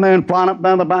up down there and flying up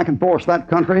down the back and forth that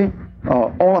country,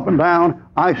 all up and down,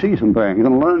 I see some things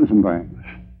and learn some things.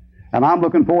 And I'm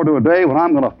looking forward to a day when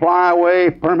I'm going to fly away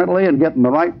permanently and get in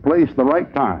the right place at the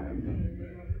right time.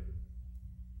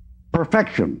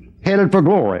 Perfection, headed for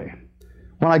glory.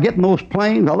 When I get in those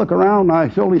planes, I look around and I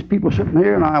see all these people sitting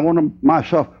here and I wonder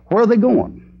myself, where are they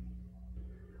going?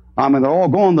 I mean, they're all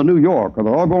going to New York, or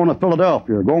they're all going to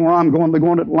Philadelphia, or going where I'm going, they're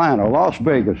going to Atlanta, or Las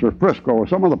Vegas, or Frisco, or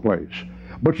some other place.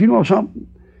 But you know something?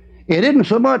 It isn't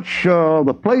so much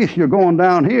the place you're going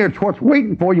down here, it's what's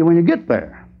waiting for you when you get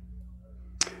there.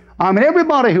 I mean,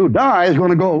 everybody who dies is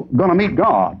going to meet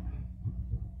God.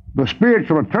 The spirit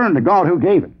shall return to God who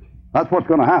gave it. That's what's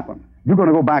going to happen. You're going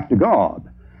to go back to God.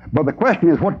 But the question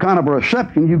is, what kind of a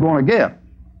reception you're going to get?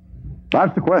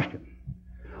 That's the question.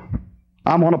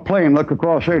 I'm on a plane, look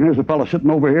across there, and here's a fellow sitting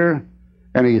over here,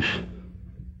 and he's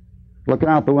looking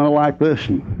out the window like this,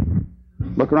 and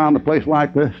looking around the place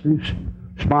like this, and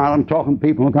he's smiling, talking to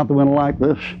people, looking out the window like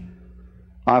this.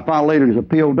 I found later he's a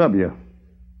POW,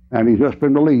 and he's just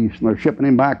been released, and they're shipping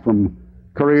him back from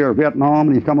Korea or Vietnam,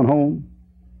 and he's coming home.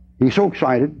 He's so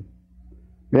excited.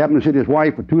 He happened to see his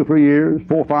wife for 2 or 3 years,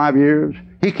 4 or 5 years.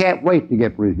 He can't wait to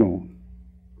get where he's going.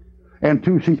 And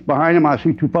 2 seats behind him, I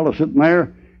see 2 fellows sitting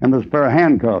there, and there's a pair of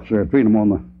handcuffs there between them on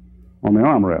the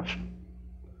armrest.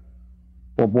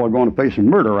 Poor boy going to face a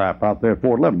murder rap out there at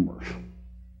Fort Leavenworth.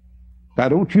 Now,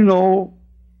 don't you know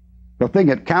the thing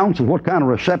that counts is what kind of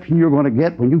reception you're going to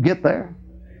get when you get there?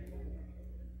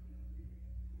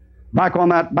 Back on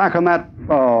that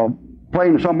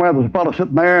plane somewhere, there's a fellow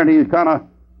sitting there, and he's kind of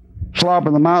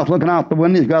slopping the mouth, looking out the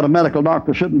window. He's got a medical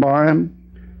doctor sitting by him,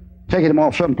 taking him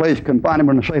off someplace, confine him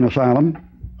in an insane asylum.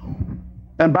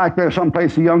 And back there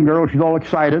someplace, a young girl, she's all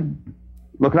excited,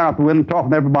 looking out the window,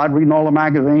 talking to everybody, reading all the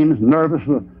magazines, nervous,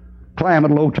 clam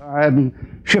at low tide,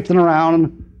 and shifting around,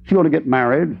 and she's going to get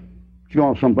married. She's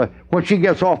going someplace. When she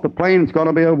gets off the plane, it's going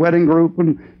to be a wedding group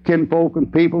and kinfolk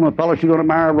and people, and the fellow she's going to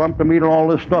marry, rump to meet her, all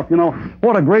this stuff, you know.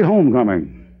 What a great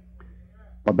homecoming.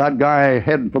 But that guy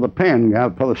heading for the pen,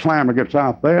 for the slammer, gets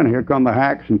out there, and here come the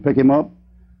hacks and pick him up,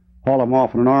 haul him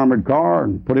off in an armored car,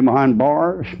 and put him behind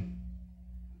bars.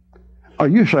 Are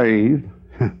you saved?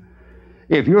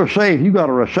 If you're saved, you got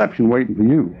a reception waiting for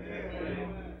you.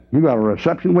 You got a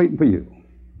reception waiting for you.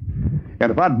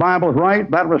 And if that Bible's right,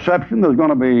 that reception, there's going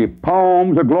to be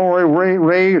palms of glory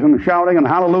raised and shouting and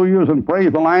hallelujahs and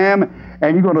praise the Lamb,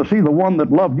 and you're going to see the one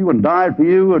that loved you and died for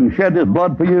you and shed his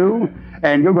blood for you,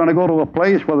 and you're going to go to a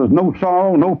place where there's no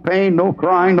sorrow, no pain, no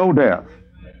crying, no death.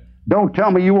 Don't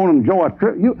tell me you won't enjoy a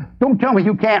trip. Don't tell me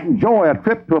you can't enjoy a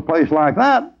trip to a place like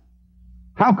that.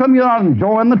 How come you're not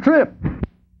enjoying the trip?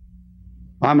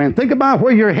 I mean, think about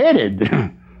where you're headed.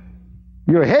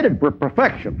 You're headed for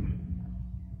perfection.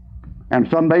 And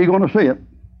someday you're going to see it.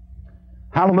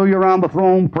 Hallelujah around the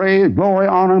throne, praise, glory,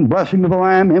 honor, and blessing to the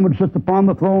Lamb, him who sits upon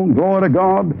the throne, glory to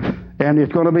God, and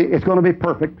it's going to be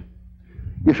perfect.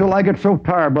 You say, well, I get so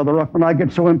tired, Brother Ruckman, I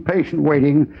get so impatient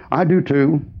waiting. I do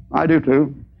too. I do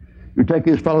too. You take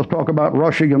these fellows talk about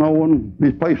Russia, you know, and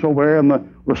these places over there, and the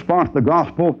response to the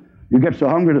gospel, you get so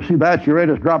hungry to see that, you're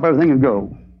ready to drop everything and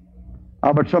go.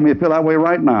 I bet some of you feel that way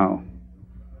right now.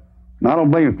 And I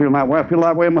don't blame you feeling that way. I feel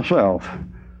that way myself.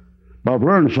 But I've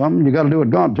learned something. You got to do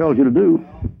what God tells you to do.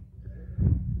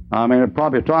 I mean, there's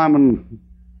probably a time when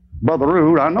Brother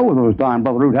Root, I know there was a time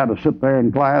Brother Root had to sit there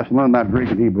in class and learn that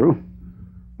Greek and Hebrew.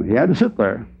 He had to sit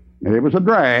there. It was a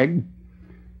drag.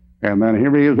 And then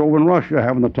here he is over in Russia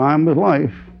having the time of his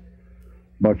life.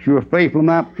 But you're faithful in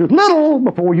that which is little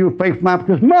before you're faithful in that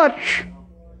which is much.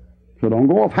 So don't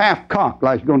go off half-cocked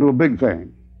like you're going to do a big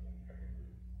thing.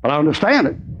 But I understand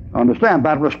it. I understand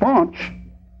that response.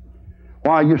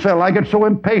 Why, you say, well, I get so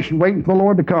impatient waiting for the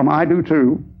Lord to come. I do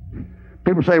too.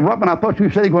 People say, Ruckman, I thought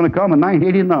you said he was going to come in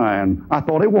 1989. I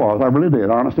thought he was. I really did.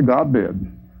 Honest to God, did.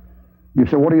 You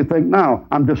say, what do you think now?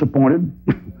 I'm disappointed.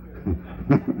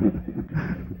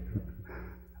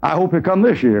 I hope he'll come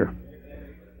this year.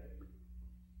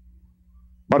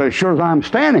 But as sure as I'm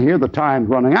standing here, the time's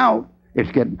running out. It's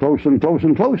getting closer and closer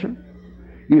and closer.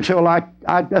 You say, well,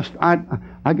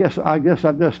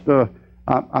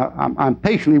 I'm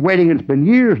patiently waiting. It's been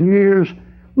years and years.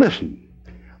 Listen,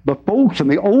 the folks in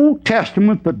the Old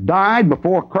Testament that died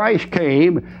before Christ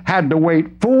came had to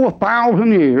wait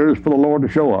 4,000 years for the Lord to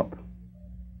show up.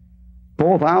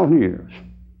 4,000 years.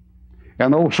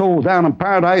 And those souls down in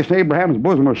paradise in Abraham's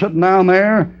bosom are sitting down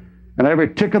there, and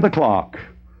every tick of the clock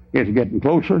it's getting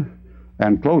closer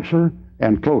and closer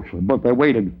and closer. But they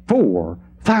waited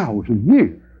 4,000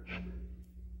 years.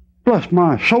 Bless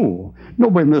my soul.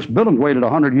 Nobody in this building's waited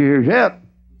 100 years yet.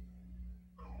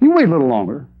 You wait a little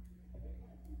longer.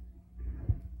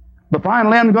 The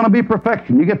final end is going to be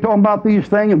perfection. You get talking about these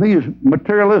things, and these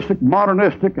materialistic,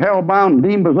 modernistic, hell-bound,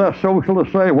 demon-possessed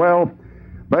socialists say, well,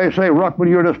 they say, Ruckman,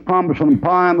 you're just promising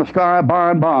pie in the sky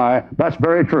by and by. That's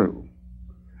very true.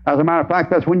 As a matter of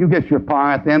fact, that's when you get your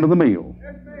pie at the end of the meal.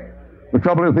 The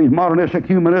trouble is these modernistic,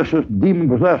 humanistic,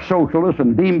 demon-possessed socialists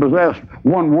and demon-possessed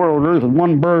one-worlders and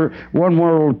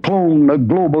one-world clone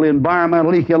global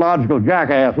environmental ecological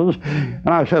jackasses, and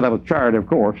I say that with charity, of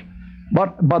course.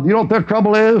 But you know what their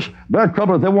trouble is? Their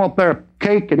trouble is they want their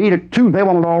cake and eat it too. They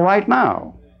want it all right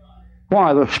now.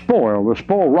 Why? They're spoiled. They're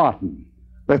spoiled rotten.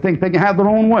 They think they can have their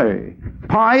own way.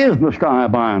 Pie is in the sky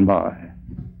by and by.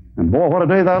 And boy, what a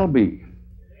day that'll be.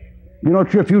 You know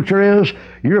what your future is?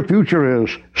 Your future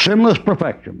is sinless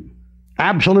perfection.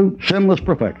 Absolute sinless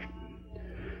perfection.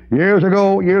 Years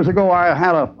ago, I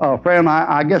had a friend,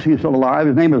 I guess he's still alive.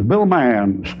 His name is Bill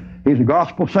Manns. He's a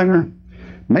gospel singer.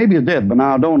 Maybe he's dead, but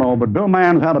now I don't know. But Bill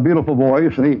Manns had a beautiful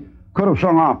voice, and could have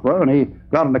sung opera, and he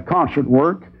got into concert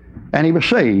work, and he was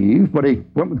saved, but he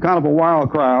went with kind of a wild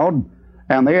crowd.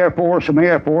 And the Air Force,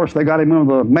 they got him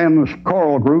into the men's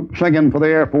choral group singing for the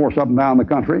Air Force up and down the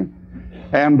country.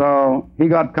 And he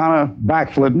got kind of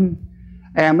backslidden.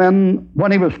 And then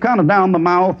when he was kind of down the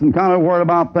mouth and kind of worried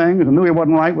about things and knew he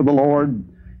wasn't right with the Lord,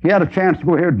 he had a chance to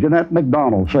go hear Jeanette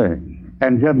MacDonald sing.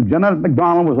 And Jeanette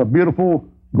MacDonald was a beautiful,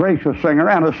 gracious singer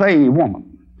and a saved woman.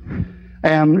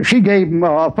 And she gave him,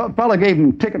 a fellow gave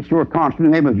him tickets to her concert.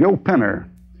 His name was Joe Penner.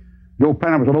 Joe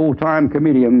Penner was an old-time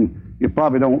comedian. You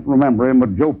probably don't remember him,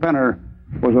 but Joe Penner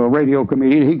was a radio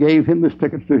comedian. He gave him his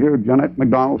tickets to hear Jeanette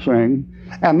MacDonald sing.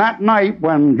 And that night,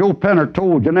 when Joe Penner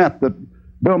told Jeanette that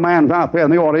Bill Mann's out there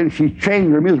in the audience, she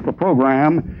changed her musical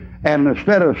program, and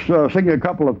instead of singing a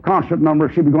couple of concert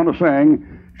numbers she was going to sing,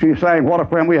 she sang What a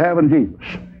Friend We Have in Jesus.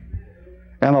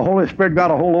 And the Holy Spirit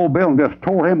got a hold of old Bill and just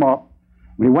tore him up.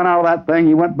 When he went out of that thing,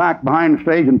 he went back behind the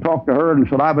stage and talked to her and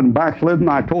said, I've been backslidden.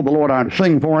 I told the Lord I'd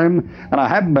sing for him, and I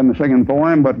haven't been singing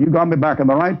for him, but you got me back on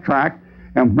the right track,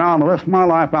 and now in the rest of my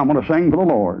life I'm going to sing for the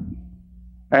Lord.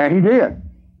 And he did.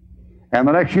 And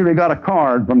the next year he got a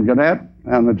card from Jeanette,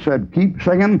 and it said, keep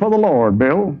singing for the Lord,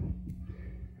 Bill.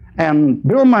 And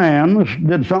Bill Mann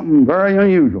did something very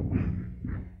unusual.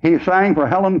 He sang for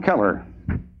Helen Keller.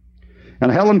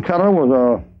 And Helen Keller was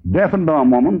a deaf and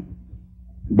dumb woman.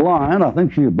 Blind. I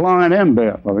think she was blind and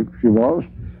deaf, I think she was.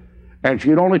 And she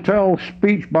could only tell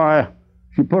speech by,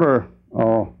 she put her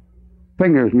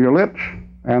fingers in your lips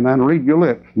and then read your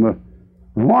lips. And a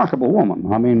remarkable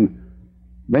woman. I mean,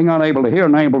 being unable to hear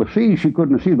and unable to see, she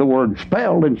couldn't see the words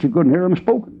spelled and she couldn't hear them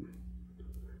spoken.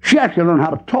 She actually learned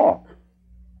how to talk.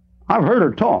 I've heard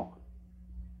her talk.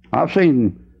 I've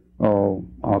seen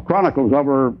chronicles of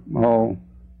her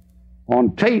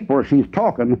on tape where she's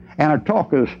talking, and her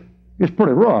talk is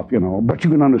pretty rough, you know, but you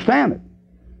can understand it.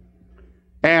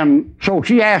 And so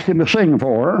she asked him to sing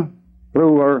for her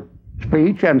through her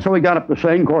speech, and so he got up to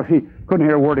sing. Of course, he couldn't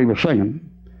hear a word he was singing.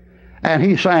 And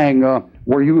he sang,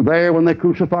 were you there when they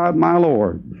crucified my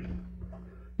Lord?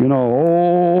 You know,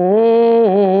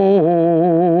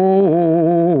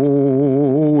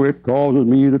 oh, it causes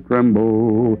me to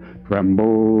tremble,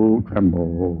 tremble,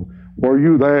 tremble. Were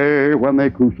you there when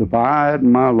they crucified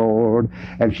my Lord?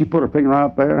 And she put her finger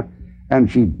out there,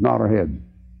 and she'd nod her head.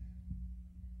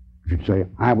 She'd say,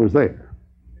 I was there.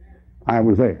 I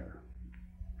was there.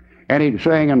 And he'd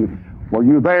sing, and were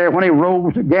you there when he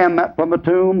rose again from the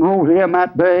tomb, rose again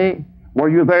that day? Were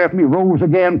you there when he rose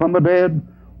again from the dead?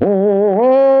 Oh,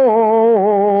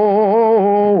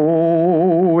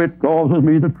 it causes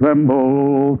me to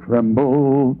tremble,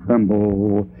 tremble,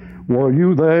 tremble. Were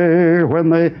you there when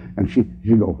they... And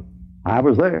she'd go, I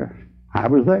was there. I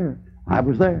was there. I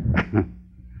was there.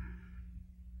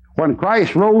 When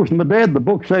Christ rose from the dead, the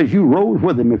book says you rose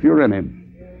with him if you're in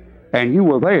him. And you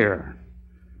were there.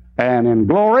 And in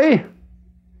glory,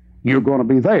 you're going to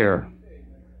be there.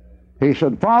 He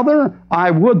said, Father, I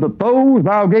would that those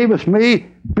thou gavest me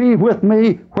be with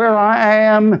me where I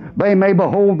am. They may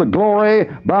behold the glory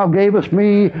thou gavest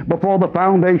me before the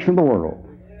foundation of the world.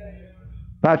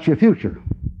 That's your future.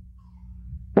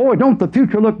 Boy, don't the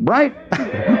future look bright?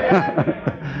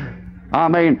 I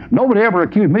mean, nobody ever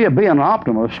accused me of being an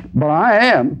optimist, but I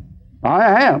am.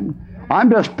 I am.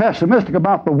 I'm just pessimistic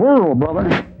about the world,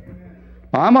 brother.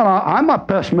 I'm not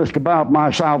pessimistic about my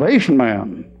salvation,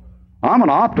 man. I'm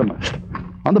an optimist.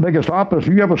 I'm the biggest optimist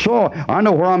you ever saw. I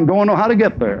know where I'm going, know how to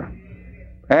get there.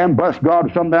 And bless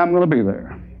God, someday I'm going to be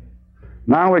there.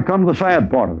 Now we come to the sad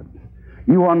part of it.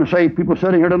 You unsaved people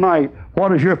sitting here tonight,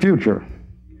 what is your future?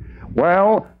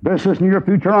 Well, this isn't your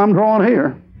future I'm drawing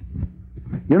here.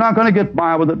 You're not going to get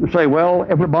by with it and say, well,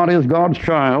 everybody is God's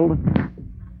child.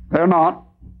 They're not.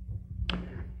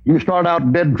 You start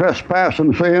out dead trespass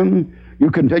and sin.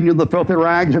 You continue the filthy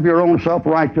rags of your own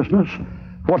self-righteousness.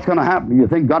 What's going to happen? Do you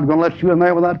think God's going to let you in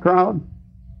there with that crowd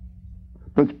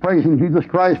that's praising Jesus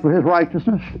Christ for his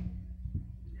righteousness?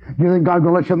 Do you think God's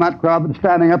going to let you in that crowd that's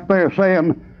standing up there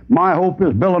saying, my hope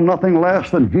is built on nothing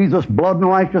less than Jesus' blood and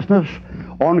righteousness?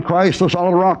 On Christ, the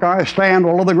solid rock I stand,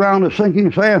 all of the ground is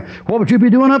sinking sand. What would you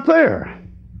be doing up there?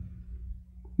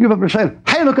 You've ever said,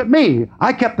 hey, look at me,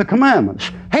 I kept the commandments.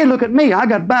 Hey, look at me, I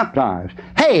got baptized.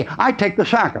 Hey, I take the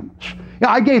sacraments. Yeah,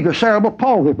 I gave the cerebral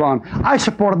palsy fund. I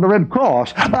supported the Red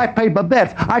Cross. I paid my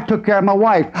debts. I took care of my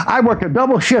wife. I worked a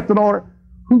double shift in order.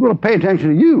 Who's going to pay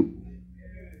attention to you?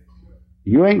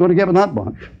 You ain't going to give them that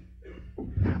bunch.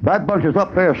 That bunch is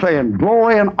up there saying,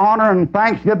 glory and honor and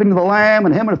thanksgiving to the Lamb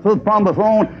and him that stood upon the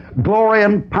throne. Glory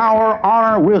and power,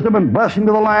 honor, wisdom, and blessing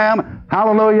to the Lamb.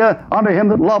 Hallelujah. Unto him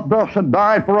that loved us and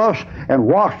died for us and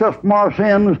washed us from our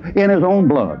sins in his own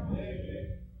blood.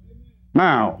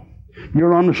 Now,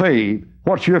 you're unsaved.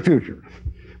 What's your future?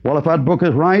 Well, if that book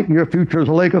is right, your future is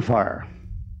a lake of fire.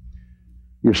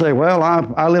 You say, well,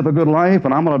 I live a good life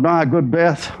and I'm going to die a good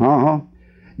death.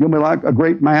 You'll be like a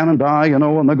great man and die, and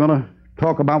they're going to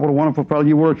talk about what a wonderful fellow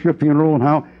you were at your funeral and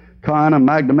how kind and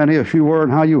magnanimous you were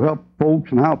and how you helped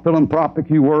folks and how philanthropic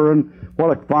you were and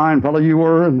what a fine fellow you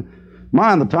were. And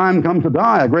the time comes to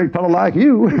die, a great fellow like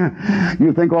you,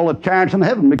 you think all the chariots in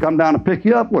heaven would come down to pick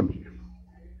you up, wouldn't you?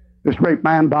 This great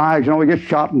man dies, he gets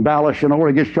shot in Dallas, or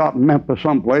he gets shot in Memphis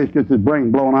someplace, gets his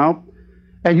brain blown out.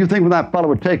 And you think when that fellow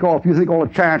would take off, you think all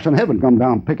the chariots in heaven come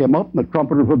down and pick him up, and the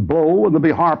trumpeters would blow, and there'd be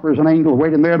harpers and angels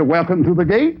waiting there to welcome him to the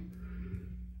gate.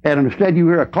 And instead you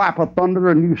hear a clap of thunder,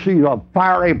 and you see a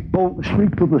fiery bolt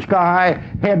sweep through the sky,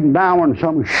 heading down, and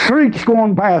some shrieks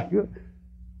going past you.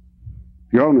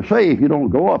 If you're on the safe, you don't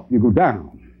go up, you go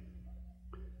down.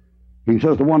 He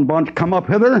says to one bunch, come up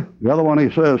hither. The other one, he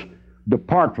says,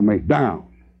 depart from me, down.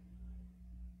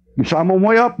 You say, I'm on my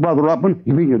way up, Brother Ruckman.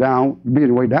 You mean you're down? You'll be on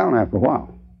your way down after a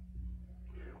while.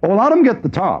 Well, let him get the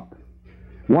top.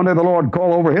 One day the Lord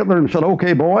called over Hitler and said,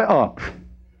 okay, boy, up.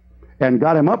 And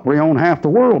got him up where he owned half the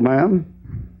world, man.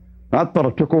 That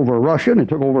fellow took over Russia, and he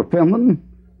took over Finland,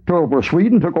 took over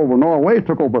Sweden, took over Norway,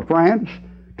 took over France,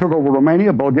 took over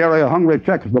Romania, Bulgaria, Hungary,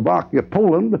 Czechoslovakia,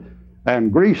 Poland,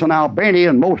 and Greece and Albania,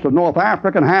 and most of North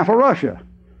Africa, and half of Russia.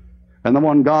 And then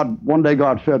one day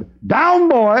God said, down,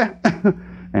 boy.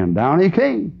 And down he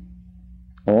came,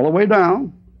 all the way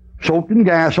down, soaked in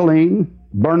gasoline,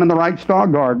 burning the Right Star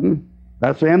Garden.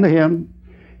 That's the end of him.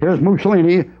 Here's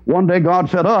Mussolini. One day God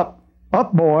said, up,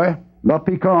 boy. And up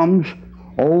he comes,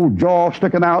 old jaw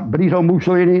sticking out, Benito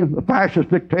Mussolini, the fascist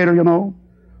dictator,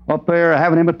 up there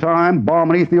having him a time,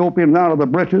 bombing Ethiopians out of the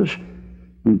britches,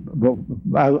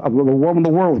 one of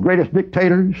the world's greatest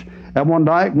dictators. And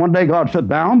one day God said,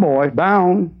 down, boy,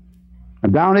 down.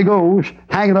 And down he goes,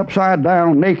 hanging upside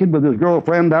down, naked with his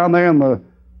girlfriend down there in the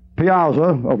piazza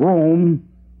of Rome,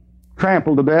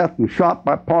 trampled to death and shot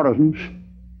by partisans.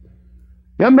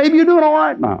 Yeah, maybe you're doing all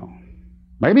right now.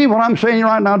 Maybe what I'm saying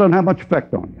right now doesn't have much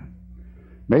effect on you.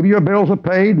 Maybe your bills are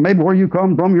paid. Maybe where you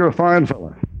come from, you're a fine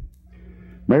fella.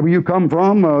 Maybe you come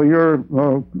from,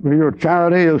 your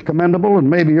charity is commendable, and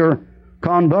maybe your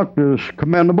conduct is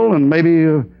commendable, and maybe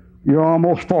you're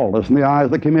almost faultless in the eyes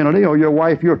of the community, or your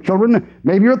wife, your children.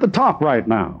 Maybe you're at the top right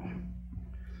now.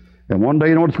 And one day,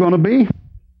 you know what it's going to be?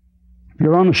 If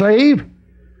you're unsaved,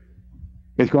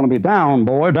 it's going to be down,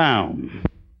 boy, down.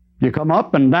 You come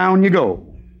up and down you go.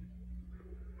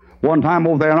 One time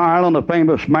over there in Ireland, a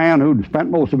famous man who'd spent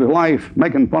most of his life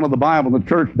making fun of the Bible in the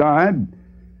church died,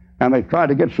 and they tried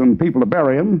to get some people to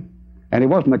bury him, and he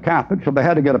wasn't a Catholic, so they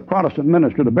had to get a Protestant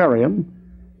minister to bury him.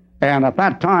 And at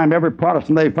that time, every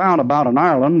Protestant they found about in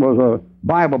Ireland was a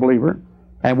Bible believer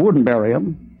and wouldn't bury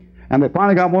him. And they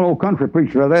finally got one old country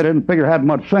preacher they didn't figure had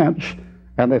much sense,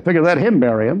 and they figured let him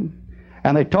bury him.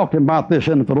 And they talked to him about this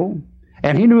infidel,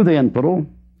 and he knew the infidel.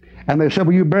 And they said,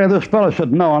 will you bury this fellow? He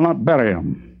said, no, I'll not bury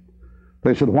him.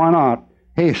 They said, why not?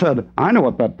 He said, I know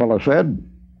what that fellow said.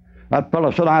 That fellow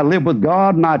said, I live with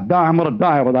God, and I'm going to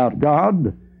die without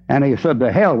God. And he said,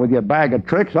 to hell with your bag of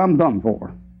tricks, I'm done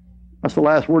for. That's the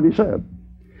last word he said.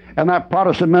 And that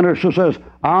Protestant minister says,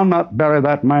 I'll not bury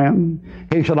that man.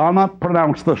 He said, I'll not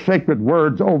pronounce the sacred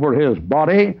words over his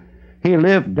body. He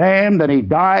lived damned, and he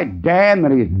died damned,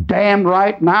 and he's damned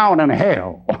right now and in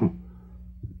hell.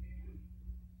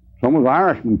 Some of the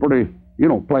Irishmen pretty,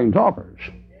 plain talkers.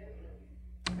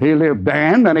 He lived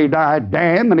damned, and he died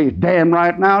damned, and he's damned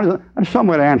right now. That's some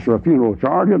way to answer a funeral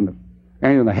charge, isn't it?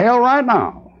 And he's in hell right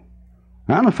now.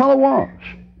 And the fellow was.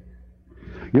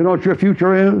 You know what your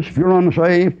future is? If you're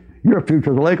unsaved, your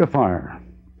future is a lake of fire.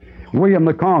 William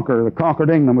the Conqueror, that conquered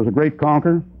England, was a great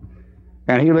conqueror.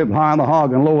 And he lived high on the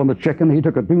hog and low on the chicken. He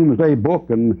took a doomsday book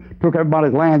and took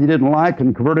everybody's land he didn't like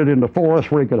and converted it into forests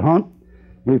where he could hunt.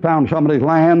 When he found somebody's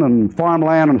land and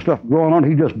farmland and stuff growing on it,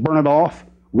 he just burned it off,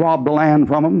 robbed the land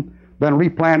from them, then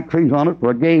replant trees on it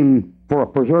for a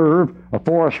preserve, a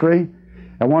forestry.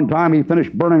 At one time he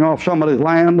finished burning off somebody's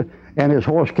land, and his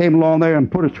horse came along there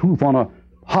and put his hoof on a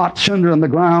hot cinder in the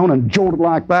ground and jolted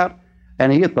like that,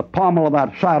 and he hit the pommel of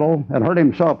that saddle and hurt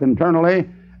himself internally,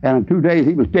 and in 2 days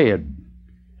he was dead.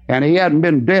 And he hadn't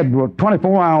been dead for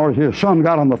 24 hours. His son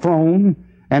got on the throne,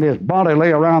 and his body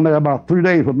lay around there about 3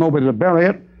 days with nobody to bury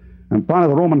it. And finally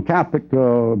the Roman Catholic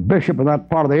bishop in that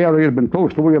part of the area had been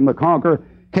close to William the Conqueror,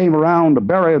 came around to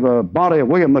bury the body of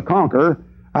William the Conqueror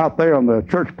out there on the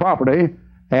church property,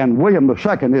 and William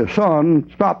II, his son,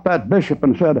 stopped that bishop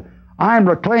and said, I'm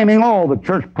reclaiming all the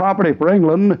church property for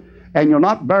England, and you'll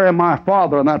not bury my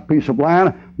father on that piece of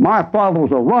land. My father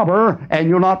was a robber, and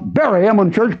you'll not bury him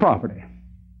on church property.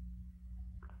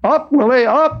 Up, Willie,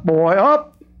 up, boy,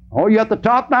 up. Oh, you at the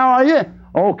top now, are you?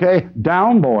 Okay,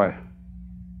 down, boy.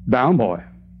 Down, boy.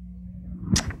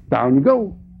 Down you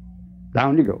go.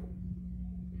 Down you go.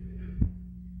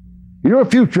 Your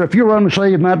future, if you're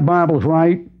unsaved and that Bible's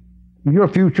right, your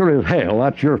future is hell.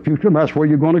 That's your future, and that's where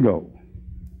you're going to go.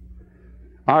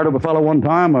 I heard of a fellow one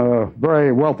time, a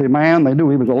very wealthy man. They knew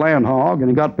he was a land hog, and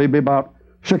he got maybe about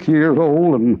 6 years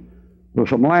old, and there was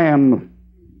some land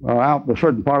out in a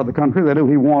certain part of the country they knew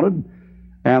he wanted,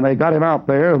 and they got him out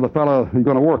there. The fellow who's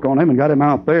going to work on him, and got him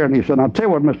out there, and he said, "Now, tell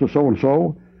you what, Mr.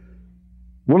 So-and-so,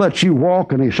 we'll let you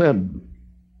walk," and he said,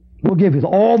 "We'll give you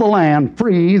all the land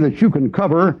free that you can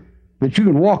cover, that you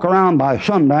can walk around by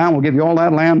sundown. We'll give you all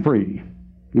that land free.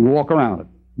 You can walk around it.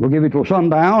 We'll give you till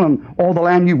sundown, and all the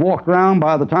land you've walked around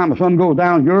by the time the sun goes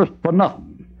down is yours for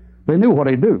nothing." They knew what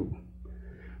he'd do.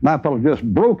 That fellow just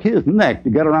broke his neck to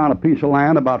get around a piece of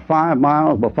land about 5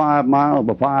 miles by 5 miles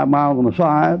by 5 miles on the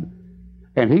side,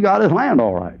 and he got his land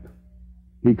all right.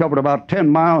 He covered about 10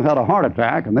 miles, had a heart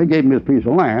attack, and they gave him his piece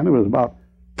of land. It was about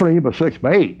 3 by 6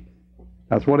 by 8.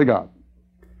 That's what he got.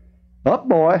 Up,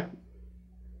 boy.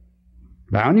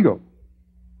 Down you go.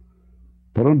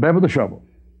 Put him in bed with a shovel.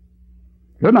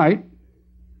 Good night.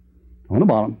 On the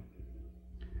bottom.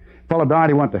 Fellow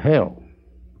died, he went to hell.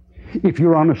 If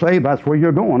you're unsaved, that's where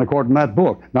you're going, according to that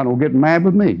book. Now, don't get mad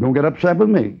with me. Don't get upset with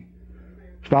me.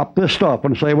 Stop this stuff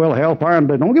and say, well, hellfire, and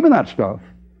don't give me that stuff.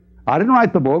 I didn't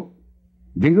write the book.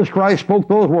 Jesus Christ spoke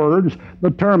those words.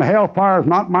 The term hellfire is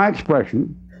not my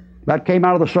expression. That came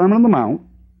out of the Sermon on the Mount.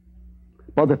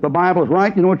 But if the Bible is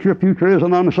right, you know what your future is,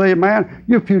 an unsaved man?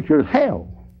 Your future is hell.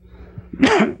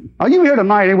 Are you here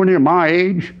tonight, anyone near my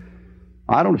age?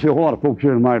 I don't see a whole lot of folks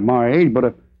here tonight my age,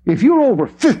 but if you're over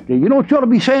 50, you know what you ought to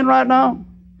be saying right now?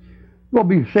 You ought to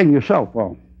be saying to yourself,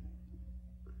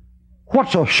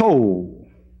 what's a soul?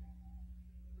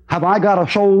 Have I got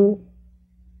a soul?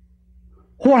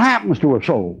 What happens to a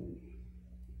soul?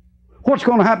 What's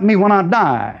going to happen to me when I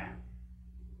die?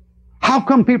 How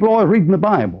come people are always reading the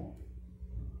Bible?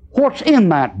 What's in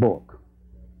that book?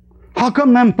 How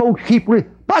come them folks keep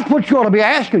reading? That's what you ought to be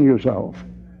asking yourself.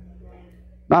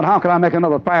 Not how can I make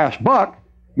another fast buck?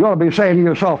 You ought to be saying to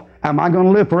yourself, am I going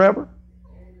to live forever?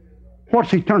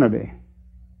 What's eternity?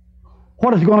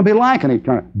 What is it going to be like in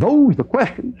eternity? Those are the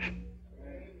questions.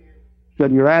 So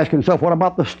you're asking yourself, what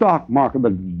about the stock market, the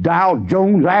Dow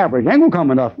Jones average? Ain't going to come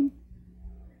to nothing.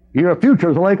 Your future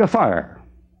is a lake of fire.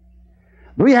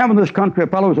 We have in this country a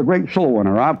fellow who's a great soul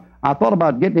winner. I thought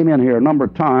about getting him in here a number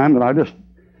of times, and I just,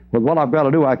 with what I've got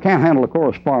to do, I can't handle the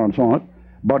correspondence on it.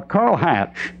 But Carl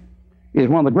Hatch is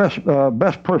one of the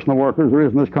best personal workers there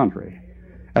is in this country.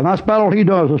 And that's about all he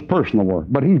does is personal work,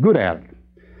 but he's good at it.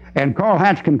 And Carl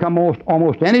Hatch can come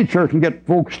almost any church and get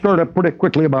folks stirred up pretty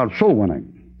quickly about soul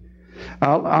winning.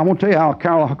 I won't tell you how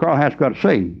Carl Hatch got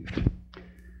saved.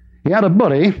 He had a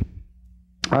buddy.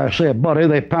 I say a buddy,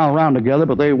 they pal around together,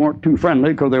 but they weren't too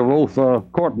friendly because they were both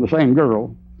courting the same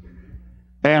girl.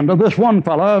 And this one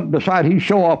fella decided he'd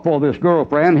show off for this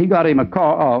girlfriend. He got him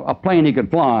a plane he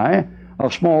could fly,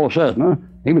 a small Cessna.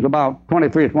 He was about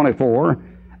 23 or 24,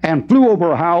 and flew over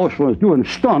her house, was doing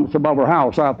stunts above her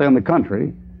house out there in the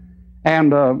country,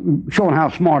 and showing how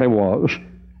smart he was.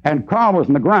 And Carl was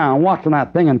in the ground watching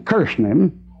that thing and cursing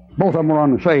him. Both of them were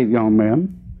unsaved young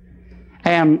men.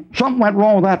 And something went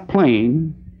wrong with that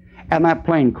plane, and that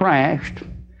plane crashed.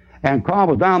 And Carl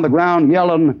was down the ground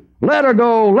yelling, "Let her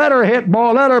go, let her hit,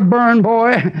 boy, let her burn,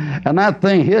 boy." And that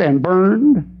thing hit and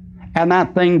burned. And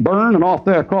that thing burned, and off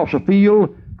there across the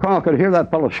field, Carl could hear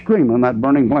that fellow screaming in that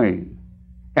burning plane.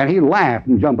 And he laughed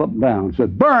and jumped up and down and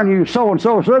said, "Burn, you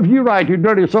so-and-so, serves you right, you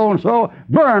dirty so-and-so.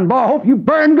 Burn, boy, hope you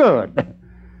burn good."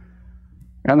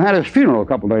 And had his funeral a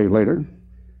couple of days later.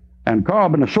 And Carl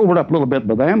had been sobered up a little bit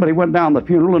by then, but he went down to the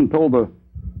funeral and told the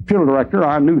funeral director,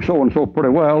 I knew so-and-so pretty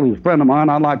well. He's a friend of mine.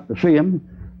 I'd like to see him.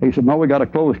 He said, "No, we got a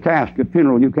closed casket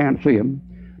funeral. You can't see him."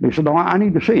 And he said, "No, I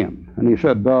need to see him." And he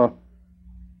said,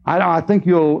 I think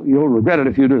you'll regret it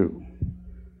if you do.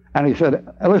 And he said,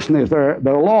 "Listen, is there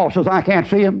the law says I can't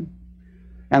see him?"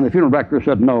 And the funeral director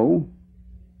said, "No."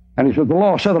 And he said, "The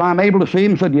law said that I'm able to see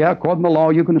him." He said, "Yeah, according to the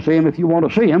law, you can see him if you want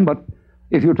to see him, but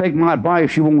if you take my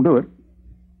advice, you won't do it."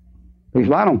 He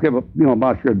said, "I don't give a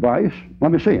about your advice.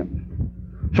 Let me see him."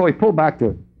 So he pulled back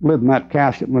the lid in that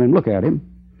casket and went and looked at him.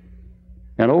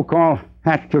 And old Carl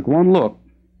Hatch took one look.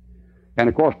 And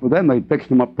of course, for them, they fixed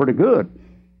him up pretty good.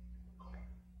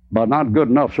 But not good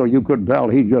enough so you couldn't tell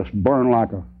he just burned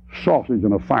like a sausage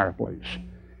in a fireplace.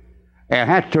 And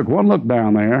Hatch took one look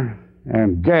down there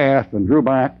and gasped and drew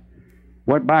back.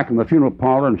 went back in the funeral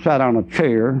parlor and sat on a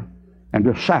chair and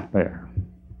just sat there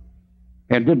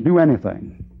and didn't do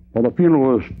anything. While the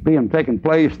funeral was being taken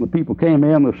place and the people came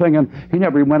in, they're singing, he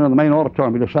never even went in the main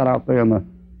auditorium. He just sat out there in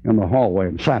the hallway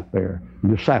and sat there.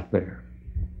 And just sat there.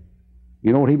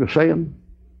 You know what he was saying?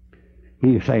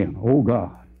 He was saying, oh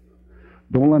God,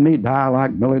 don't let me die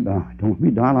like Billy died. Don't let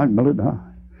me die like Billy died.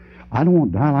 I don't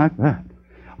want to die like that.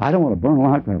 I don't want to burn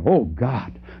like that. Oh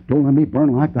God, don't let me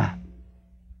burn like that.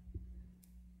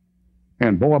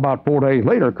 And boy, about 4 days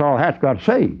later, Carl Hatch got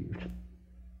saved.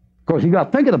 Because he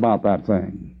got thinking about that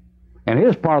thing. In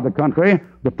his part of the country,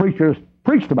 the preachers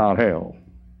preached about hell.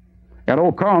 And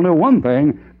old Carl knew one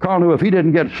thing. Carl knew if he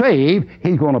didn't get saved,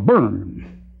 he's going to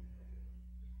burn.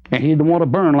 And he didn't want to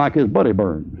burn like his buddy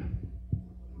burned.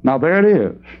 Now there it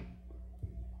is.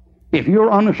 If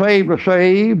you're unsaved or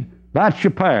saved, that's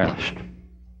your past.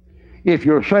 If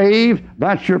you're saved,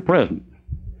 that's your present.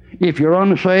 If you're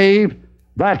unsaved,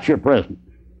 that's your present.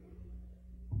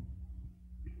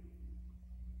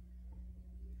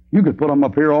 You could put them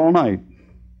up here all night.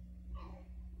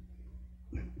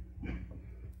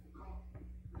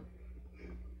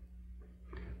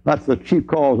 That's the chief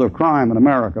cause of crime in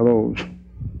America, those.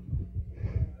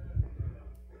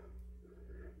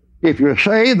 If you're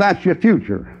saved, that's your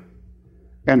future.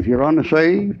 And if you're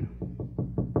unsaved,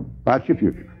 that's your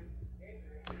future.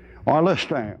 All right, let's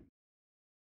stand.